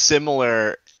of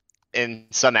similar in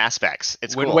some aspects.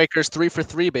 It's Wind cool. Waker's 3 for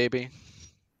 3, baby.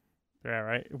 Yeah,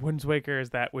 right. Wind Waker is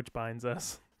that which binds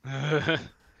us.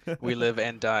 We live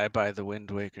and die by the Wind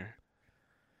Waker.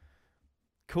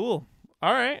 Cool.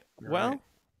 All right. Well,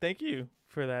 thank you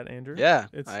for that, Andrew. Yeah,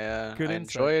 it's I good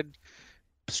enjoyed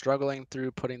struggling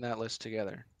through putting that list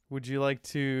together. Would you like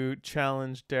to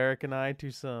challenge Derek and I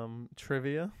to some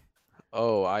trivia?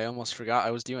 Oh, I almost forgot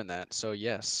I was doing that. So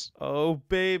yes. Oh,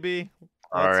 baby.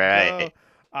 All Let's right. go.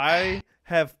 I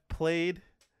have played.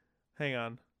 Hang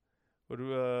on.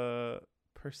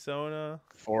 Persona.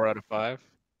 4 out of 5.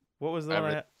 What was the one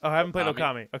I had? Oh, I haven't played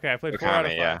Okami. Okay, I played 4 out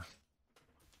of 5. Yeah.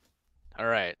 All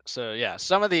right. So yeah,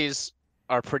 some of these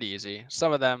are pretty easy.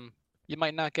 Some of them you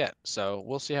might not get. So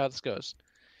we'll see how this goes.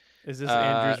 Is this Uh,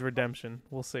 Andrew's redemption?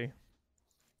 We'll see.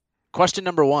 Question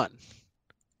number 1.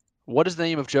 What is the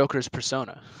name of Joker's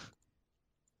persona?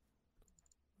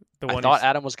 The I one thought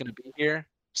Adam was going to be here,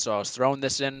 so I was throwing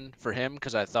this in for him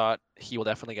because I thought he will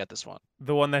definitely get this one.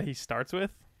 the one that he starts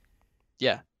with.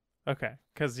 Yeah, Okay,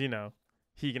 because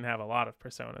he can have a lot of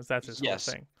personas. That's his Yes.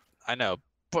 whole thing. I know.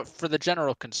 But for the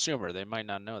general consumer, they might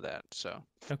not know that. So,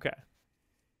 Okay.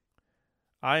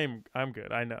 I'm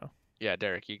good. I know. yeah,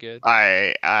 Derek, you good?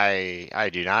 I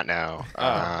do not know.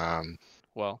 Oh.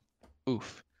 Well,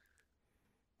 oof.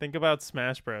 Think about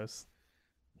Smash Bros.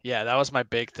 Yeah, that was my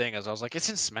big thing. As I was like, it's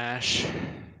in Smash.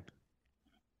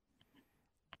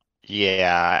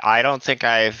 Yeah, I don't think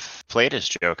I've played as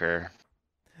Joker.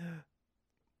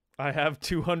 I have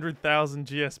 200,000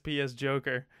 GSP as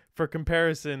Joker. For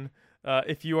comparison,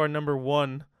 if you are number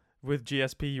 1 with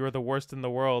GSP, you are the worst in the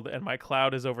world, and my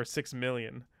cloud is over 6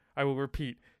 million. I will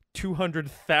repeat,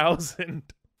 200,000.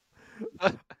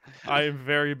 I am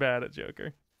very bad at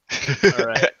Joker. All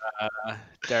right,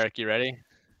 Derek, you ready?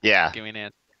 Yeah, Give me an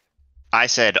answer. I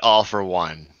said all for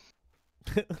one.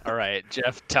 All right,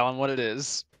 Jeff, tell him what it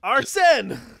is.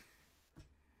 Arsene!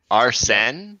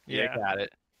 Arsene? You Yeah. got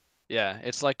it. Yeah,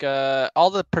 it's like all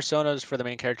the personas for the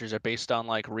main characters are based on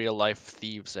like real life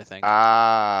thieves, I think.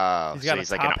 Oh, He's so got a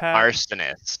he's like an top hat.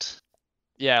 arsonist.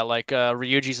 Yeah, like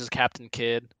Ryuji's is Captain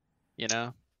Kid, you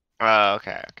know, Oh,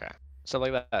 okay, okay. stuff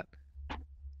like that.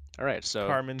 All right, so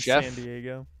Carmen Jeff,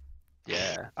 Sandiego.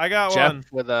 yeah, I got Jeff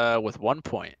one. with 1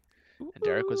 point, and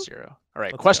Derek with 0. All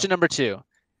right, Let's question go. number 2.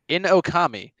 In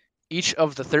Okami, each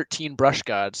of the 13 brush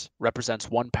gods represents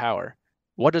one power.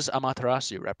 What does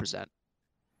Amaterasu represent?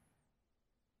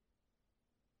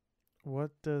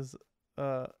 What does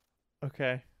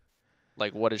okay.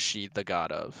 Like, what is she the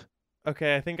god of?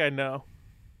 Okay, I think I know.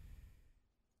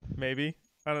 Maybe.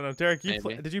 I don't know. Derek,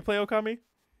 Maybe. did you play Okami?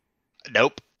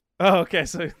 Nope. Oh, okay,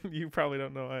 so you probably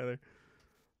don't know either.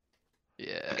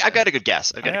 Yeah. I've got a good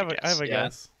guess. I have a Yeah.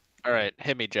 guess. All right,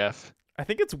 hit me, Jeff. I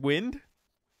think it's wind.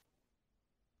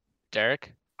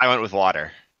 Derek? I went with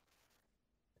water.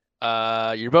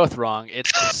 You're both wrong.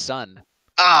 It's the sun.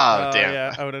 Oh, damn.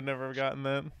 Yeah, I would have never gotten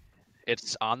that.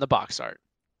 It's on the box art.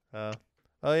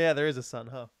 Oh yeah, there is a sun,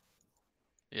 huh?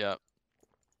 Yep.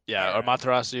 Yeah, Alright.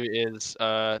 Amaterasu is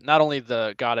not only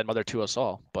the god and mother to us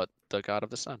all, but the god of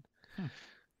the sun.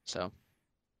 So,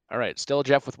 all right, still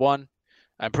Jeff with 1.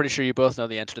 I'm pretty sure you both know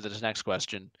the answer to this next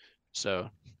question. So,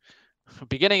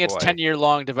 beginning its Boy.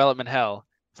 10-year-long development hell,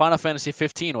 Final Fantasy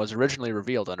 15 was originally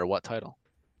revealed under what title?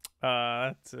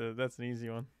 That's an easy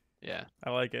one. Yeah.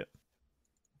 I like it.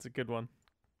 It's a good one.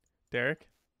 Derek,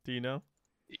 do you know?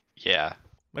 Yeah.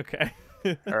 Okay.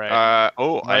 All right. I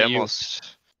Not you.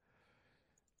 almost.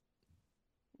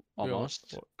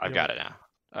 Almost. I've got it now.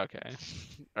 Okay.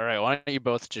 All right. Why don't you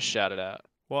both just shout it out?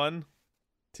 1,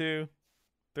 2,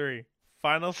 3.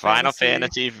 Final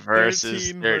Fantasy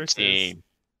versus 13.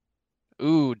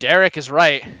 Ooh, Derek is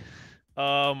right.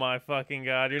 Oh my fucking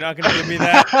god! You're not gonna give me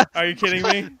that? Are you kidding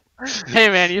me? Hey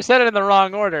man, you said it in the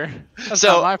wrong order. That's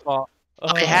So- not my fault.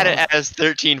 I had it as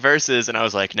 13 verses, and I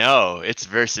was like, no, it's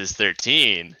versus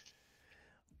 13.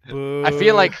 Boo. I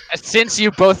feel like since you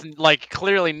both like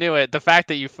clearly knew it, the fact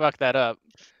that you fucked that up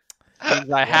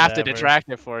means I have to Whatever. detract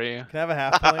it for you. Can I have a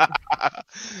half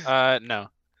point? No.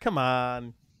 Come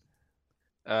on.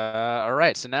 All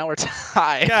right, so now we're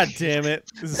tied. God damn it.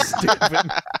 This is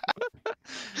stupid.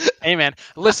 Hey man,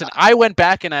 listen, I went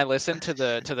back and I listened to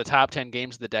the top 10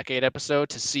 games of the decade episode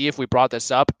to see if we brought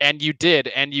this up, and you did,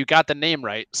 and you got the name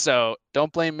right. So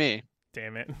don't blame me.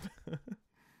 Damn it.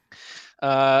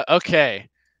 Okay,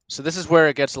 so this is where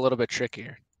it gets a little bit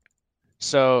trickier.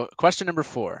 So question number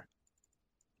 4.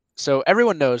 So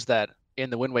everyone knows that in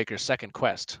the Wind Waker's second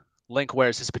quest, Link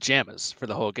wears his pajamas for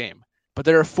the whole game, but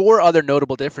there are 4 other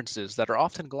notable differences that are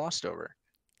often glossed over.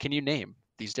 Can you name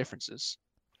these differences?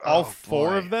 All Oh, 4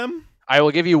 boy. of them? I will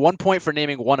give you 1 point for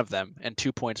naming one of them and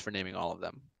 2 points for naming all of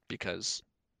them, because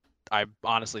I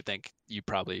honestly think you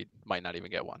probably might not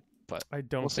even get one. But I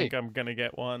don't We'll think see. I'm gonna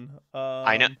get one.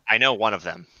 I know one of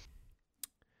them.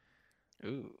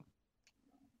 ooh,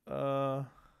 Uh,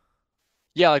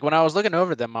 yeah, like when I was looking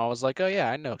over them, I was like, oh yeah,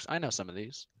 I know some of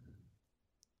these.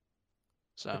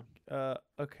 So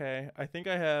okay. I think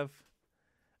I have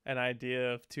an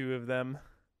idea of 2 of them.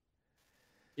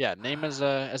 yeah, name as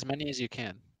many as you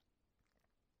can.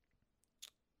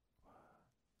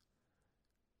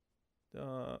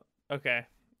 Okay.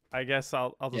 I guess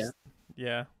I'll just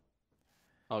yeah.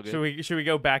 All good. Should we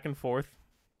go back and forth?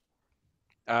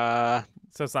 So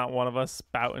it's not one of us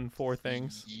spouting 4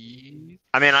 things.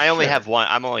 I mean, I only Sure. have one.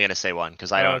 I'm only gonna say one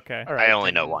because I Oh, don't. okay. All right, I only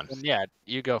then- know one. then yeah,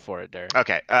 you go for it, Derek.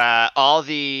 Okay. All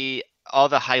the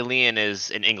Hylian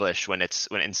is in English when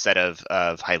instead of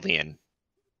Hylian.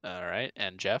 All right,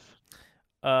 and Jeff.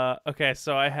 Okay,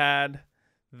 so I had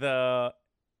the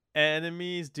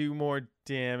enemies do more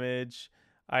damage.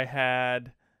 I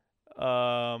had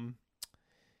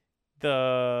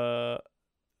the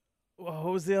what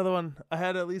was the other one? I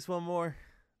had at least one more.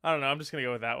 I don't know. I'm just gonna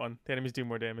go with that one. The enemies do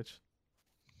more damage.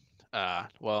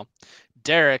 Well,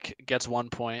 Derek gets 1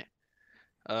 point.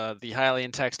 The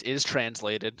Hylian text is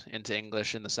translated into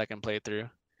English in the second playthrough.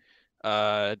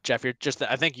 Jeff,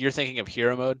 I think you're thinking of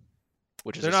hero mode,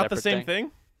 which is They're a not the separate same thing.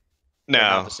 thing. They're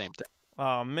not No. the same thing.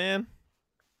 Oh man.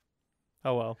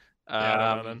 Oh well. Yeah,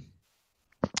 I don't know then.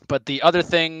 But the other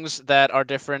things that are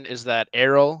different is that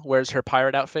Errol wears her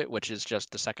pirate outfit, which is just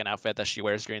the second outfit that she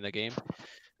wears during the game,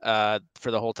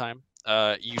 for the whole time.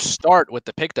 You start with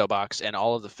the Picto box and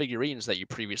all of the figurines that you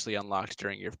previously unlocked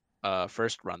during your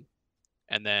first run,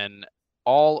 and then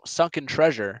all sunken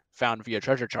treasure found via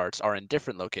treasure charts are in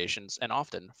different locations and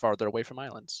often farther away from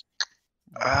islands.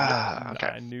 Okay.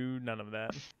 I knew none of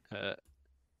that.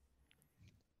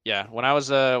 Yeah, when I was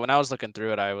looking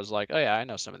through it, I was like, oh yeah, I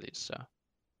know some of these. So,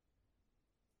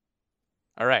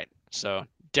 all right, so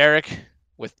Derek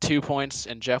with 2 points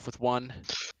and Jeff with 1,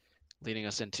 leading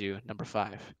us into number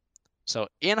 5. So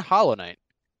in Hollow Knight,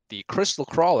 the Crystal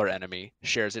Crawler enemy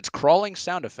shares its crawling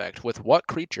sound effect with what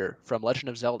creature from Legend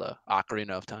of Zelda: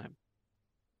 Ocarina of Time?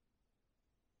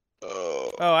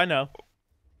 Oh, I know.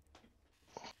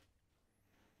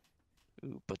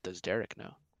 Ooh, but does Derek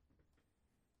know?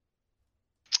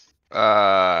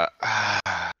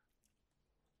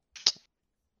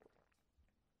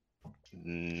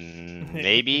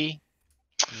 Maybe.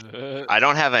 I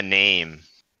don't have a name.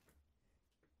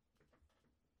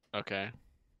 Okay.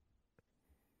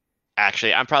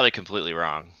 Actually, I'm probably completely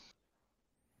wrong.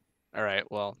 All right.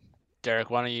 Well, Derek,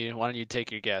 why don't you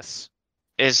take your guess?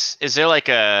 Is there like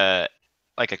a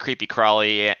creepy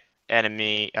crawly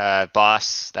enemy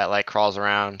boss that like crawls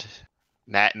around?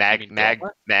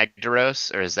 Magdaros,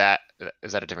 or is that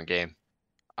a different game?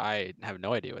 I have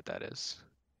no idea what that is.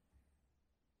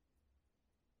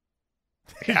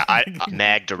 Yeah,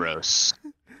 Magdaros.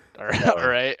 All right. All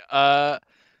right. Oh.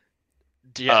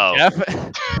 Jeff?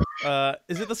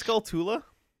 Is it the Skulltula?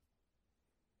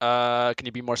 Can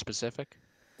you be more specific?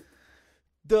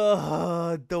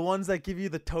 The ones that give you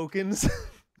the tokens.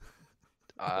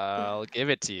 I'll give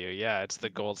it to you. Yeah, it's the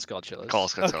Gold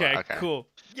Skulltulas. Okay, cool.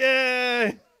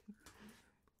 Yay!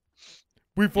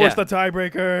 We forced the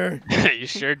tiebreaker. You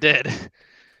sure did.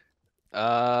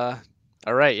 All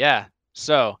right, yeah.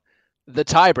 So, the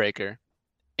tiebreaker.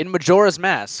 In Majora's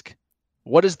Mask,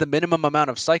 what is the minimum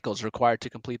amount of cycles required to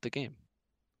complete the game?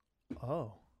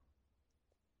 Oh.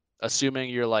 Assuming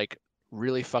you're like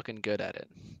really fucking good at it.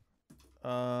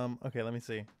 Okay, let me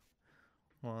see.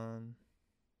 1.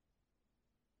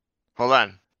 Hold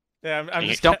on. Yeah, I'm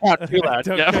just don't count too loud.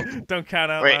 Don't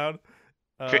count out Wait. loud.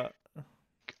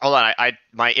 Hold on.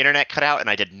 My internet cut out and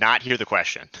I did not hear the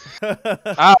question.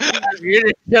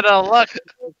 You should have looked.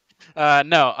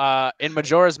 No. In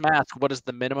Majora's Mask, what is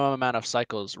the minimum amount of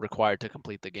cycles required to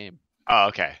complete the game? Oh,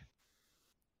 okay.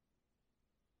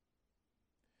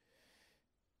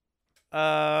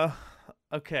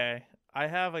 Okay. I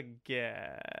have a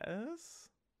guess.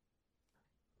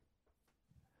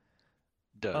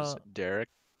 Does Derek?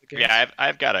 Yeah,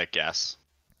 I've got a guess.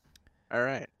 All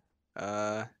right.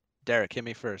 Derek, hit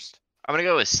me first. I'm gonna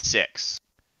go with 6.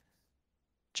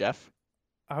 Jeff,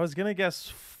 I was gonna guess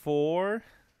 4.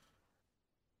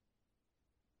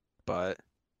 but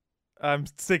I'm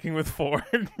sticking with 4.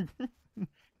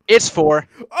 it's 4.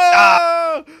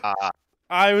 Oh! Ah.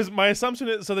 My assumption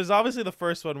is, so there's obviously the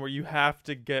first one where you have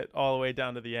to get all the way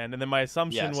down to the end, and then my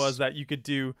assumption Yes. was that you could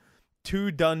do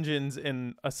 2 dungeons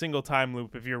in a single time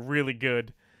loop if you're really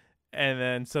good, and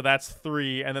then so that's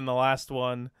 3, and then the last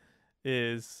one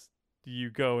is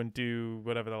you go and do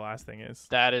whatever the last thing is.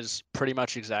 That is pretty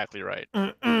much exactly right.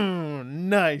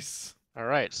 Nice. All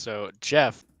right, so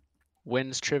Jeff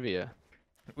wins trivia.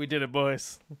 We did it,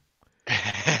 boys.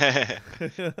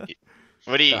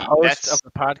 What do you? The host That's of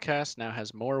the podcast now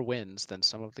has more wins than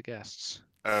some of the guests.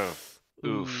 oh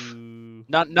oof. Ooh.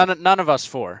 None of us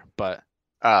 4, but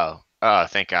Oh,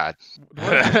 thank God.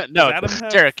 What? No, Does Adam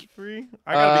have Derek. 3?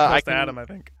 I gotta be close I to can- Adam, I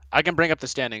think. I can bring up the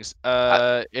standings.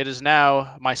 It is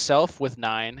now myself with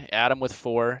 9, Adam with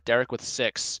 4, Derek with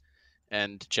 6,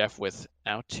 and Jeff with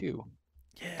now 2.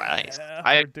 Yeah, Nice.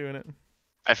 we're doing it.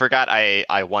 I forgot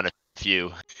I won a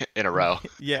few in a row.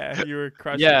 Yeah, you were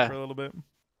crushing Yeah. it for a little bit.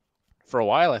 for a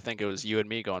while, I think it was you and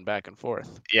me going back and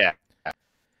forth. Yeah,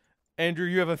 Andrew,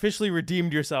 you have officially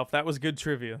redeemed yourself. That was good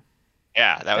trivia.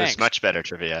 yeah, that was Thanks. much better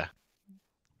trivia.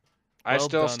 I Well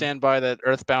still done. stand by that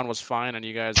Earthbound was fine, and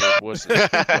you guys are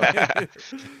wusses.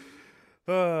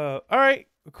 All right,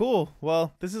 cool.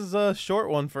 Well, this is a short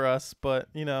one for us, but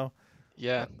Yeah,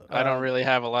 I don't really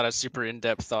have a lot of super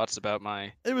in-depth thoughts about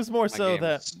my. it was more so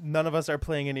that games. none of us are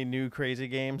playing any new crazy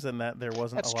games, and that there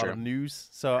wasn't That's a lot of true. news.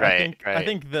 So Right, I right.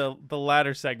 think the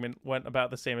latter segment went about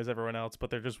the same as everyone else,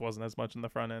 but there just wasn't as much in the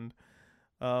front end.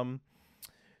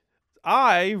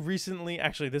 I recently,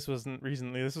 actually, this wasn't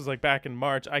recently. This was like back in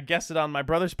March. I guested on my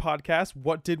brother's podcast,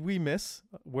 "What Did We Miss?"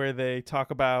 where they talk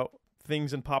about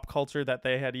things in pop culture that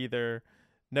they had either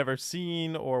never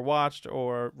seen or watched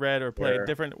or read or played. Or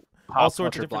Different, Pop all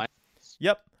sorts of culture different. blind.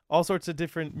 Yep, all sorts of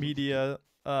different media.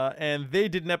 And they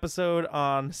did an episode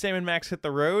on Sam and Max Hit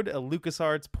the Road, a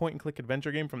LucasArts point-and-click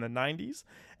adventure game from the 90s,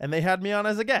 and they had me on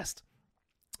as a guest.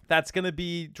 That's going to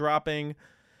be dropping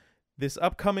this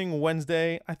upcoming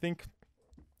Wednesday, I think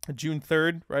June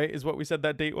 3rd, right, is what we said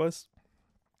that date was.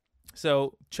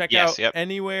 So check Yes, out yep.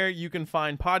 anywhere you can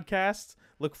find podcasts.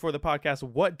 Look for the podcast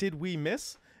What Did We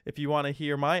Miss? If you want to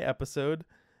hear my episode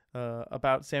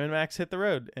about Sam and Max Hit the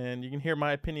Road, and you can hear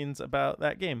my opinions about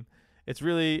that game. I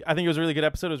think it was a really good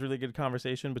episode. It was a really good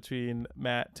conversation between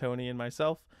Matt, Tony, and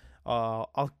myself.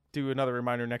 I'll do another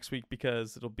reminder next week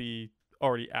because it'll be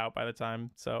already out by the time.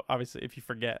 So obviously, if you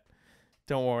forget,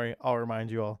 don't worry. I'll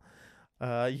remind you all.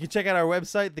 You can check out our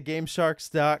website,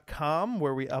 thegamesharks.com,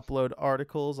 where we upload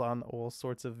articles on all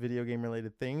sorts of video game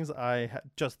related things. I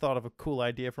just thought of a cool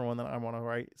idea for one that I want to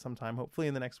write sometime, hopefully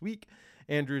in the next week.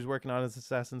 Andrew's working on his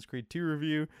Assassin's Creed 2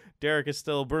 review. Derek is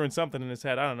still brewing something in his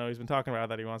head. I don't know. He's been talking about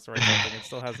that he wants to write something and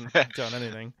still hasn't done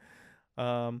anything.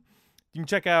 You can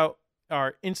check out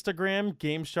our Instagram,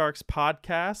 Game Sharks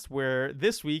Podcast, where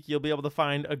this week you'll be able to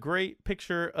find a great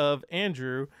picture of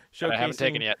Andrew That I haven't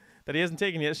taken showcasing yet. that he hasn't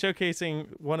taken yet, showcasing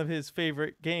one of his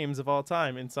favorite games of all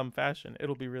time in some fashion.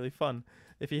 It'll be really fun.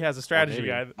 If he has a strategy maybe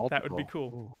guide, that would be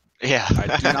multiple. cool. Yeah.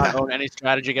 I do not own any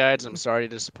strategy guides. I'm sorry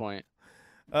to disappoint.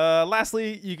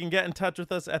 Lastly, you can get in touch with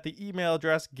us at the email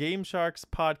address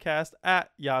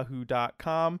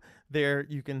gamesharkspodcast@yahoo.com. There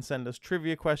you can send us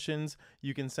trivia questions.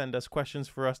 You can send us questions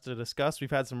for us to discuss.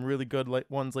 We've had some really good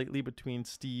ones lately between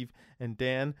Steve and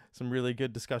Dan. Some really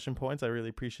good discussion points. I really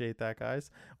appreciate that,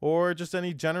 guys. Or just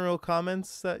any general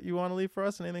comments that you want to leave for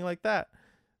us, anything like that.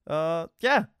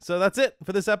 Yeah, so that's it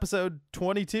for this episode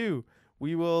 22.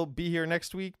 We will be here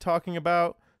next week talking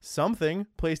about something.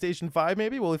 PlayStation 5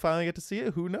 maybe. Will we finally get to see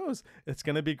it? Who knows? It's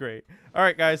going to be great. All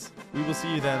right, guys. We will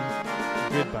see you then.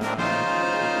 Goodbye.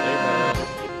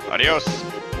 Later. Adios.